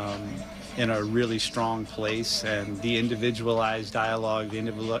in a really strong place, and the individualized dialogue, the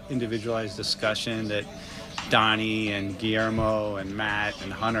individualized discussion that Donnie and Guillermo and Matt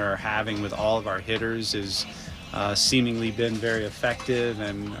and Hunter are having with all of our hitters is seemingly been very effective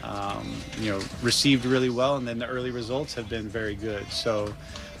and received really well, and then the early results have been very good. So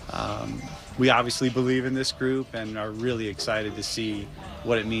we obviously believe in this group and are really excited to see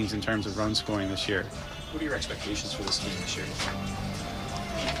what it means in terms of run scoring this year. What are your expectations for this team this year?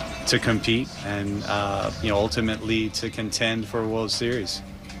 To compete and ultimately to contend for a World Series.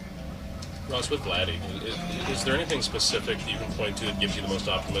 Ross, with Vladdy, is there anything specific that you can point to that gives you the most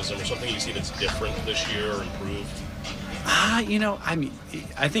optimism, or something you see that's different this year or improved?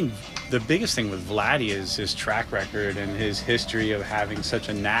 I think the biggest thing with Vladdy is his track record and his history of having such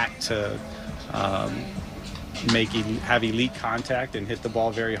a knack to have elite contact and hit the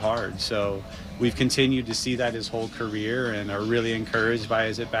ball very hard. So we've continued to see that his whole career and are really encouraged by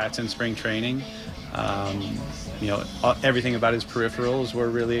his at-bats in spring training. Everything about his peripherals were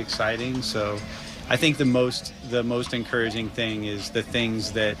really exciting. So I think the most encouraging thing is the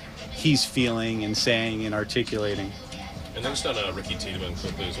things that he's feeling and saying and articulating. And then just on Ricky Tiedemann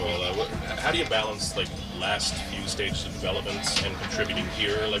quickly as well. How do you balance last few stages of development and contributing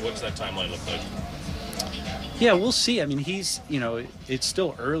here? What does that timeline look like? Yeah, we'll see. He's, it's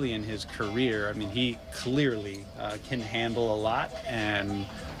still early in his career. He clearly can handle a lot, and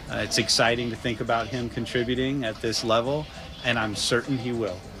it's exciting to think about him contributing at this level, and I'm certain he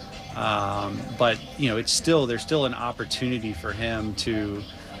will. But there's still an opportunity for him to,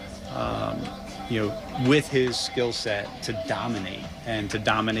 with his skill set, to dominate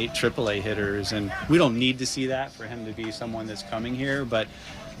AAA hitters. And we don't need to see that for him to be someone that's coming here, but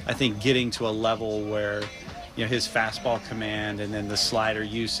I think getting to a level where his fastball command and then the slider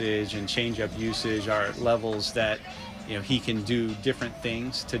usage and changeup usage are at levels that he can do different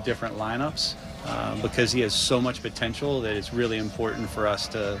things to different lineups, because he has so much potential that it's really important for us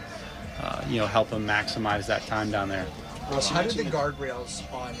to help him maximize that time down there. Ross, how did the guardrails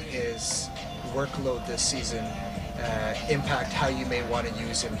on his workload this season impact how you may want to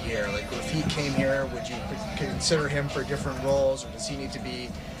use him here? If he came here, would you consider him for different roles, or does he need to be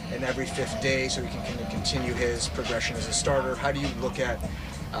in every 5th day so he can continue his progression as a starter? How do you look at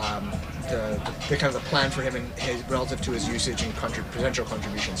the kind of the plan for him and his relative to his usage and potential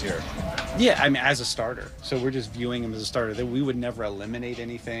contributions here? Yeah, I mean, as a starter. So we're just viewing him as a starter. That we would never eliminate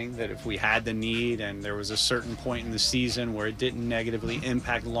anything. That if we had the need and there was a certain point in the season where it didn't negatively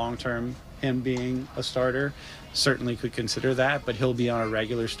impact long-term him being a starter, certainly could consider that. But he'll be on a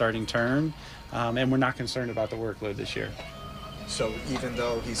regular starting turn, and we're not concerned about the workload this year. So even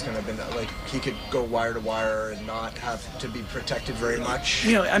though he's kind of been like he could go wire to wire and not have to be protected very much.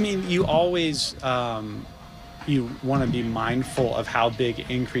 You know, I mean, you always you want to be mindful of how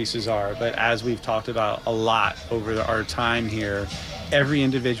big increases are, but as we've talked about a lot over our time here, every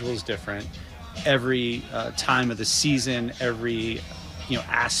individual is different. Every time of the season, every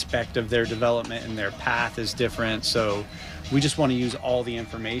aspect of their development and their path is different. So we just want to use all the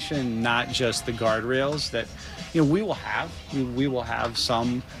information, not just the guardrails that we will have. We will have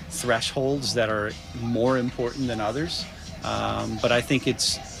some thresholds that are more important than others, but I think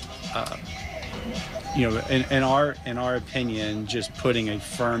it's in our opinion, just putting a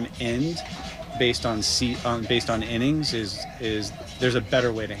firm end based on innings is there's a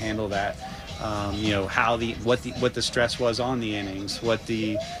better way to handle that. What the stress was on the innings, what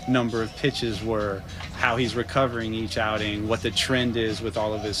the number of pitches were, how he's recovering each outing, what the trend is with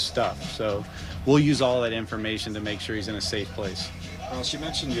all of his stuff. So we'll use all that information to make sure he's in a safe place. You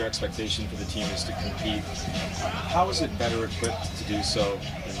mentioned your expectation for the team is to compete. How is it better equipped to do so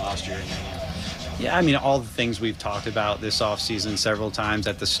than last year? Yeah, I mean, all the things we've talked about this offseason several times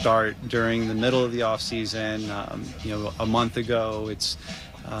at the start, during the middle of the offseason, a month ago. It's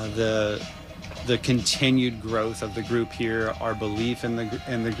the continued growth of the group here, our belief in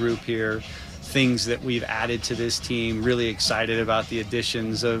the group here, things that we've added to this team. Really excited about the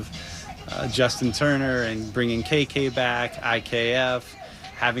additions of Justin Turner and bringing KK back, IKF,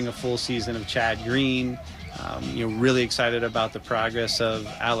 having a full season of Chad Green. Really excited about the progress of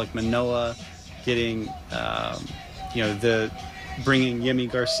Alek Manoah, getting bringing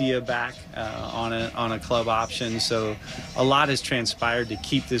Yemi Garcia back on a club option. So a lot has transpired to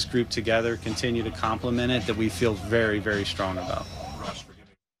keep this group together, continue to complement it, that we feel very, very strong about.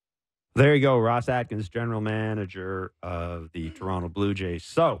 There you go, Ross Atkins, general manager of the Toronto Blue Jays.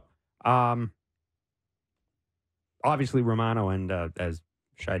 So, obviously Romano and, as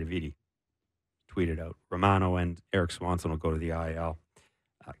Scheidevidi tweeted out, Romano and Eric Swanson will go to the IL.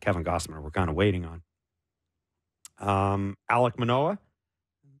 Kevin Gossman we're kind of waiting on. Alek Manoah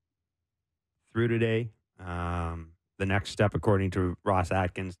through today. The next step, according to Ross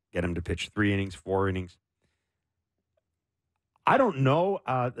Atkins, get him to pitch 3 innings, 4 innings. I don't know.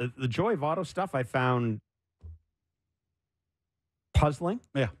 The Joey Votto stuff I found puzzling.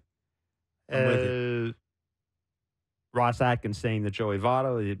 Yeah. Ross Atkins saying that Joey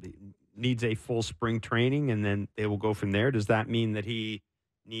Votto needs a full spring training, and then they will go from there. Does that mean that he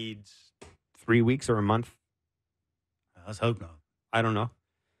needs 3 weeks or a month? Let's hope not. I don't know.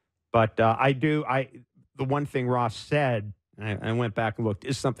 But the one thing Ross said, and I went back and looked,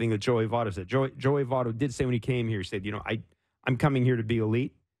 is something that Joey Votto said. Joey Votto did say when he came here, he said, I'm coming here to be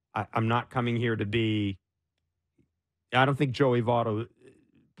elite. I'm not coming here to be. I don't think Joey Votto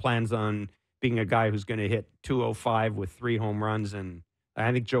plans on being a guy who's going to hit 205 with 3 home runs. And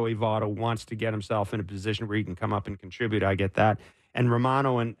I think Joey Votto wants to get himself in a position where he can come up and contribute. I get that. And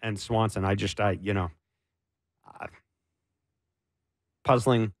Romano and Swanson,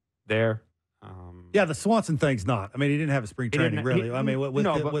 puzzling there. Yeah, the Swanson thing's not. I mean, he didn't have a spring training, really.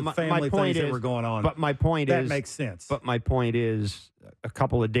 With family things that were going on. But my point that makes sense. But my point is, a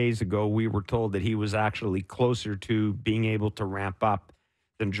couple of days ago, we were told that he was actually closer to being able to ramp up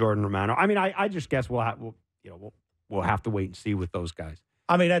than Jordan Romano. I mean, I just guess we'll have to wait and see with those guys.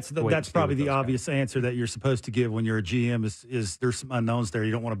 I mean, that's probably the obvious answer that you're supposed to give when you're a GM is there's some unknowns there.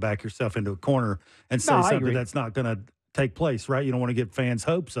 You don't want to back yourself into a corner and say something that's not going to take place, right? You don't want to get fans'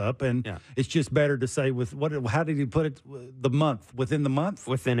 hopes up, and it's just better to say how did he put it? Within the month?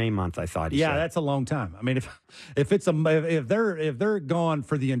 Within a month, I thought he said. That's a long time. I mean, if they're gone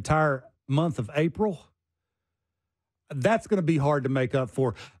for the entire month of April, that's going to be hard to make up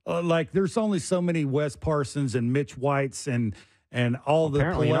for. There's only so many Wes Parsons and Mitch Whites and all the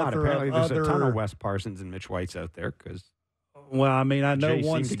Apparently there's a ton of Wes Parsons and Mitch Whites out there because. Well, I mean, I know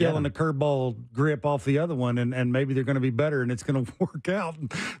one's stealing the curveball grip off the other one, and maybe they're going to be better, and it's going to work out.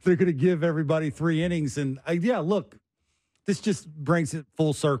 They're going to give everybody 3 innings. And, look, this just brings it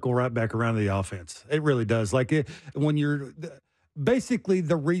full circle right back around to the offense. It really does. When you're – basically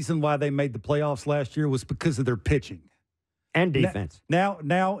the reason why they made the playoffs last year was because of their pitching. And defense.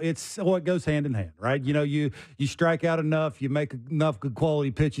 Now it's it goes hand in hand, right? You know, you strike out enough, you make enough good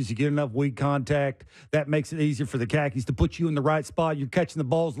quality pitches, you get enough weak contact. That makes it easier for the Khakis to put you in the right spot. You're catching the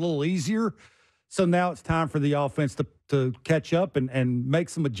balls a little easier. So now it's time for the offense to catch up and make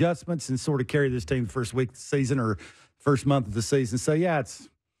some adjustments and sort of carry this team the first week of the season or first month of the season. So yeah,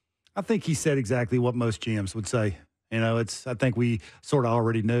 I think he said exactly what most GMs would say. You know, I think we sort of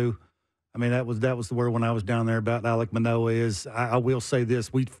already knew. I mean, that was the word when I was down there about Alek Manoah is, I will say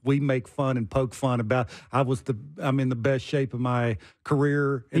this, we make fun and poke fun about, I'm in the best shape of my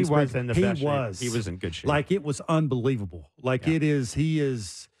career. He was in the best shape. He was in good shape. Like, it was unbelievable. Like, he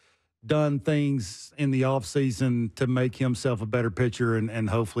is done things in the offseason to make himself a better pitcher, and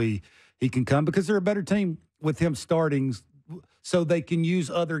hopefully he can come, because they're a better team with him starting, so they can use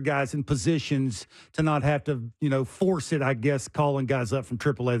other guys in positions to not have to, force it, I guess, calling guys up from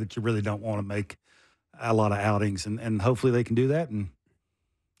AAA that you really don't want to make a lot of outings. And hopefully they can do that and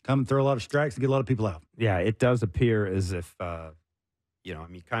come and throw a lot of strikes and get a lot of people out. Yeah, it does appear as if,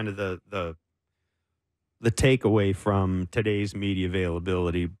 kind of the takeaway from today's media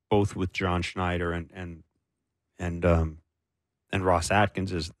availability, both with John Schneider and Ross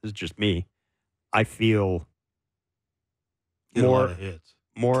Atkins, is just me. I feel Get a lot of hits.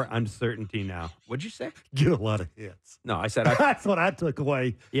 More uncertainty now. What'd you say? Get a lot of hits. No, I said that's what I took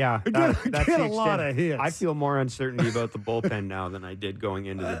away. Yeah, that's a lot of hits. I feel more uncertainty about the bullpen now than I did going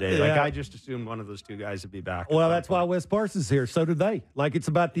into the day. Like, I just assumed one of those two guys would be back. Well, that's why Wes Parsons is here. So did they. Like, it's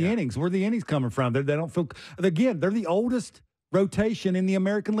about the innings. Where the innings coming from? They don't feel. Again, they're the oldest rotation in the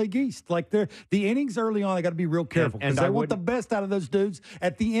American League East. Like, the innings early on, they got to be real careful, because they want the best out of those dudes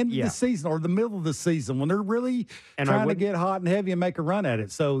at the end of the season or the middle of the season when they're really trying to get hot and heavy and make a run at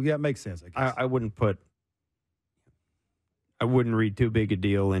it. So yeah, it makes sense. I guess. I wouldn't read too big a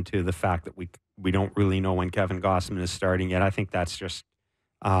deal into the fact that we don't really know when Kevin Gausman is starting yet. I think that's just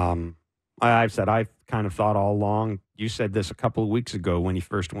I've kind of thought all along. You said this a couple of weeks ago when he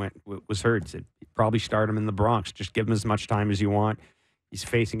first was hurt. Said probably start him in the Bronx. Just give him as much time as you want. He's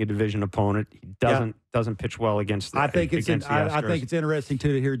facing a division opponent. He doesn't pitch well against the I think it's interesting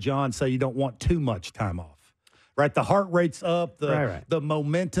too to hear John say you don't want too much time off. Right, the heart rate's up. The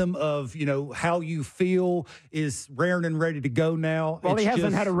momentum of how you feel is raring and ready to go now. Well, he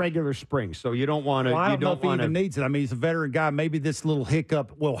hasn't had a regular spring, so you don't want to. Well, I don't know if he even needs it. I mean, he's a veteran guy. Maybe this little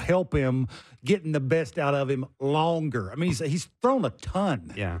hiccup will help him getting the best out of him longer. I mean, he's thrown a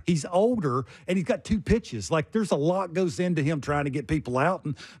ton. Yeah, he's older and he's got 2 pitches. Like, there's a lot goes into him trying to get people out,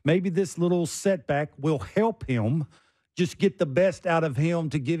 and maybe this little setback will help him just get the best out of him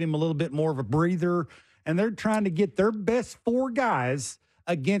to give him a little bit more of a breather. And they're trying to get their best 4 guys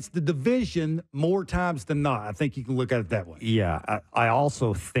against the division more times than not. I think you can look at it that way. Yeah. I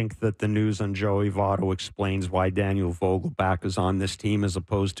also think that the news on Joey Votto explains why Daniel Vogelbach is on this team as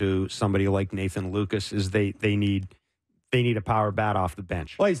opposed to somebody like Nathan Lucas, is they need a power bat off the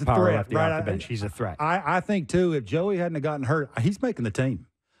bench. Well, he's a power threat, right? Off the bench. He's a threat. I think, too, if Joey hadn't have gotten hurt, he's making the team.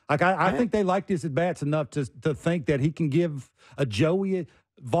 Like, I think they liked his at-bats enough to think that he can give a Joey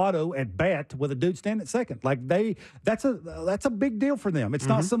Votto at bat with a dude standing at second. Like, that's a big deal for them. It's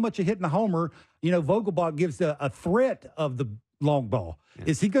not so much a hitting a homer. Vogelbach gives a threat of the long ball. Yeah.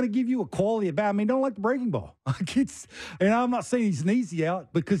 Is he going to give you a quality at bat? I mean, don't like the breaking ball. And I'm not saying he's an easy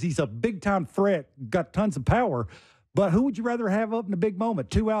out, because he's a big time threat, got tons of power. But who would you rather have up in a big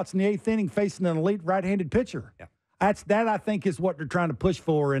moment? 2 outs in the 8th inning facing an elite right-handed pitcher. Yeah. That I think is what they're trying to push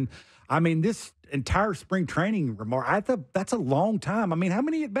for. And I mean, this entire spring training I thought that's a long time. I mean, how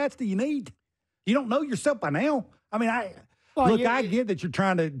many at-bats do you need? You don't know yourself by now. I mean, I get that you're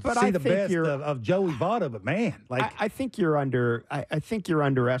trying to see the best of Joey Votto, but man, like, I think you're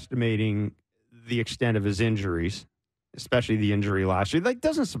underestimating the extent of his injuries, especially the injury last year. That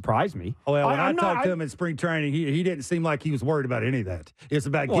doesn't surprise me. Well, when I talked to him in spring training, he didn't seem like he was worried about any of that. It's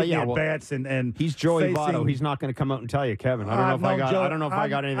about getting at-bats and he's Joey Votto. He's not going to come out and tell you, Kevin, I don't know if I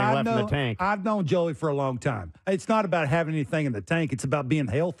got anything left in the tank. I've known Joey for a long time. It's not about having anything in the tank. It's about being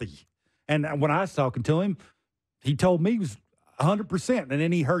healthy. And when I was talking to him, he told me he was 100%, and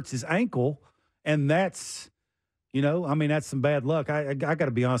then he hurts his ankle, and that's that's some bad luck. I got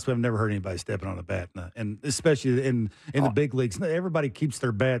to be honest with you, I've never heard anybody stepping on a bat, and especially in the big leagues. Everybody keeps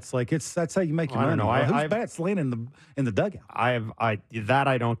their bats. Like, that's how you make your money. I don't know. Whose bat's laying in the dugout?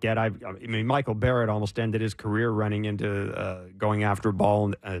 I don't get. I mean, Michael Barrett almost ended his career running into going after a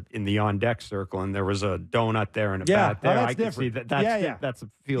ball in the on-deck circle, and there was a donut there and a bat there. That's I different. Could see that's a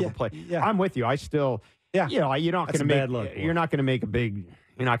field of play. Yeah. I'm with you. I still, you're not going to make a big.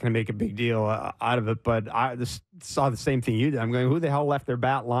 You're not going to make a big deal out of it, but I saw the same thing you did. I'm going, who the hell left their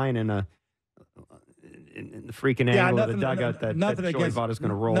bat line in the freaking angle of the dugout that Joey Votto's going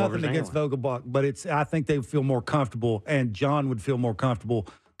to roll over. Nothing against Vogelbach, but I think they would feel more comfortable, and John would feel more comfortable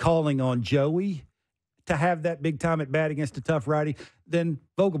calling on Joey to have that big time at bat against a tough righty than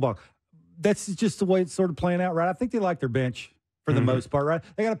Vogelbach. That's just the way it's sort of playing out, right? I think they like their bench for the most part, right?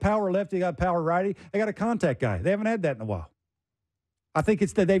 They got a power lefty, they got a power righty, they got a contact guy. They haven't had that in a while. I think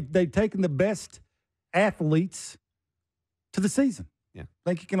it's that they've taken the best athletes to the season. Yeah, I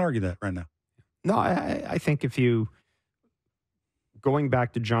think you can argue that right now. No, I think if you going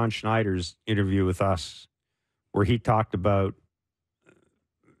back to John Schneider's interview with us, where he talked about.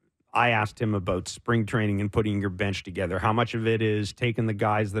 I asked him about spring training and putting your bench together. How much of it is taking the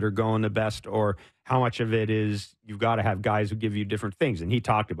guys that are going the best, or how much of it is you've got to have guys who give you different things? And he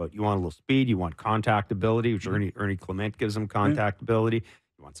talked about you want a little speed, you want contact ability, which Ernie Clement gives them contact ability.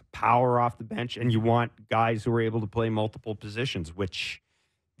 You want some power off the bench, and you want guys who are able to play multiple positions, which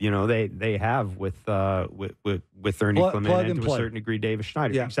they have with Ernie Clement and to a certain degree Davis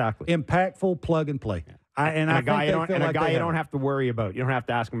Schneider. Yeah. Exactly, impactful plug and play. Yeah. A guy you don't have to worry about. You don't have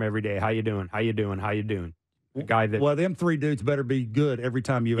to ask him every day, how you doing? How you doing? How you doing? A guy that them three dudes better be good every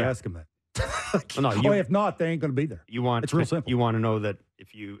time you ask them that. If not, they ain't going to be there. It's real simple. You want to know that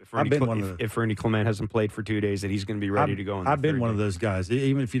if Ernie Clement hasn't played for 2 days, that he's going to be ready to go. I've been one of those guys.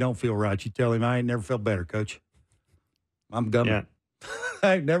 Even if you don't feel right, you tell him, I ain't never felt better, Coach. I'm gumming. Yeah.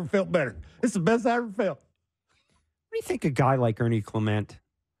 I ain't never felt better. It's the best I ever felt. What do you think a guy like Ernie Clement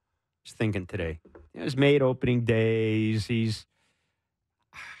is thinking today? He's made opening days. He's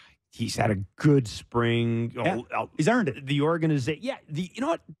had a good spring. Yeah, he's earned it. The organization. Yeah. You know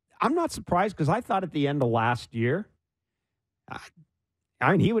what? I'm not surprised because I thought at the end of last year,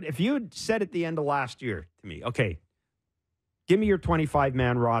 if you had said at the end of last year to me, okay, give me your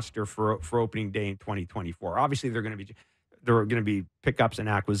 25-man roster for opening day in 2024. Obviously, there are going to be pickups and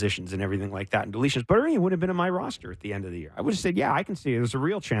acquisitions and everything like that and deletions. But Ernie would have been in my roster at the end of the year. I would have said, yeah, I can see it. There's a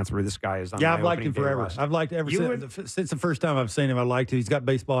real chance where this guy is on my I've liked him forever. Roster. I've liked ever since the first time I've seen him. I liked him. He's got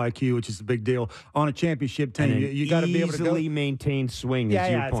baseball IQ, which is a big deal. On a championship team, you got to be able to easily maintain swing.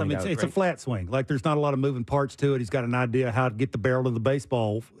 It's a flat swing. Like there's not a lot of moving parts to it. He's got an idea how to get the barrel of the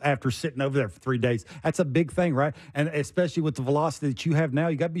baseball after sitting over there for 3 days. That's a big thing, right? And especially with the velocity that you have now,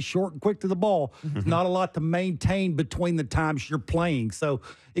 you got to be short and quick to the ball. There's not a lot to maintain between the times you're playing. So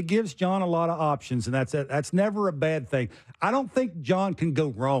it gives John a lot of options, and that's never a bad thing. I don't think John can go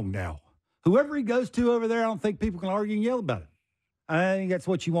wrong now. Whoever he goes to over there, I don't think people can argue and yell about it. I think that's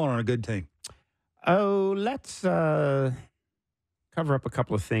what you want on a good team. Oh, let's cover up a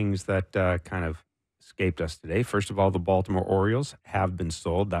couple of things that kind of escaped us today. First of all, the Baltimore Orioles have been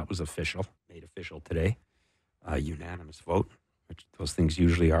sold. That was made official today. Unanimous vote, which those things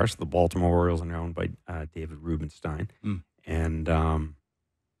usually are. So the Baltimore Orioles are now owned by David Rubenstein. And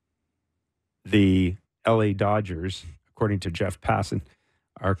the L.A. Dodgers, according to Jeff Passan,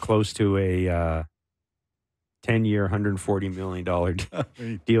 are close to a 10-year, $140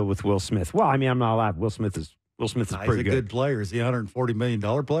 million deal with Will Smith. Well, I mean, I'm not allowed. Will Smith is pretty good. He's a good player. Is he a $140 million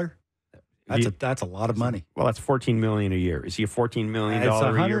player? That's a lot of money. Well, that's $14 million a year. Is he a $14 million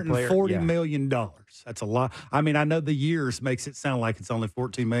a year player? It's $140 million. That's a lot. I mean, I know the years makes it sound like it's only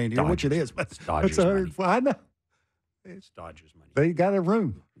 $14 million a year, which it is, but it's I know. It's Dodgers money. They got a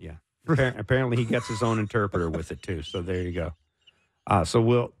room. Yeah. Apparently, he gets his own interpreter with it too. So there you go.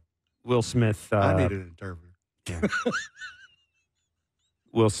 So Will Smith. I need an interpreter. Yeah.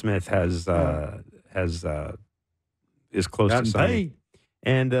 Will Smith is close to signing.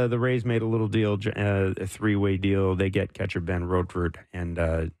 And the Rays made a little deal, a three-way deal. They get catcher Ben Rothford,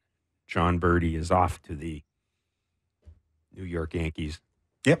 and John Birdie is off to the New York Yankees.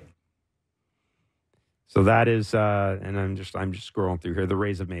 Yep. So that is, and I'm just scrolling through here. The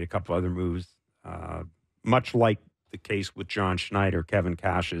Rays have made a couple other moves, much like the case with John Schneider. Kevin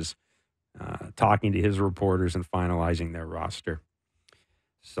Cash is talking to his reporters and finalizing their roster.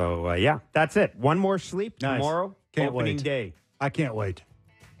 So that's it. One more sleep tomorrow. Opening day. I can't wait.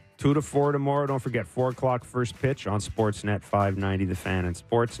 2 to 4 tomorrow. Don't forget 4 o'clock first pitch on Sportsnet 590 The Fan and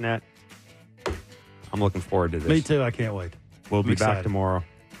Sportsnet. I'm looking forward to this. Me too. I can't wait. We'll be back tomorrow.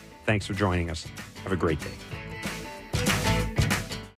 Thanks for joining us. Have a great day.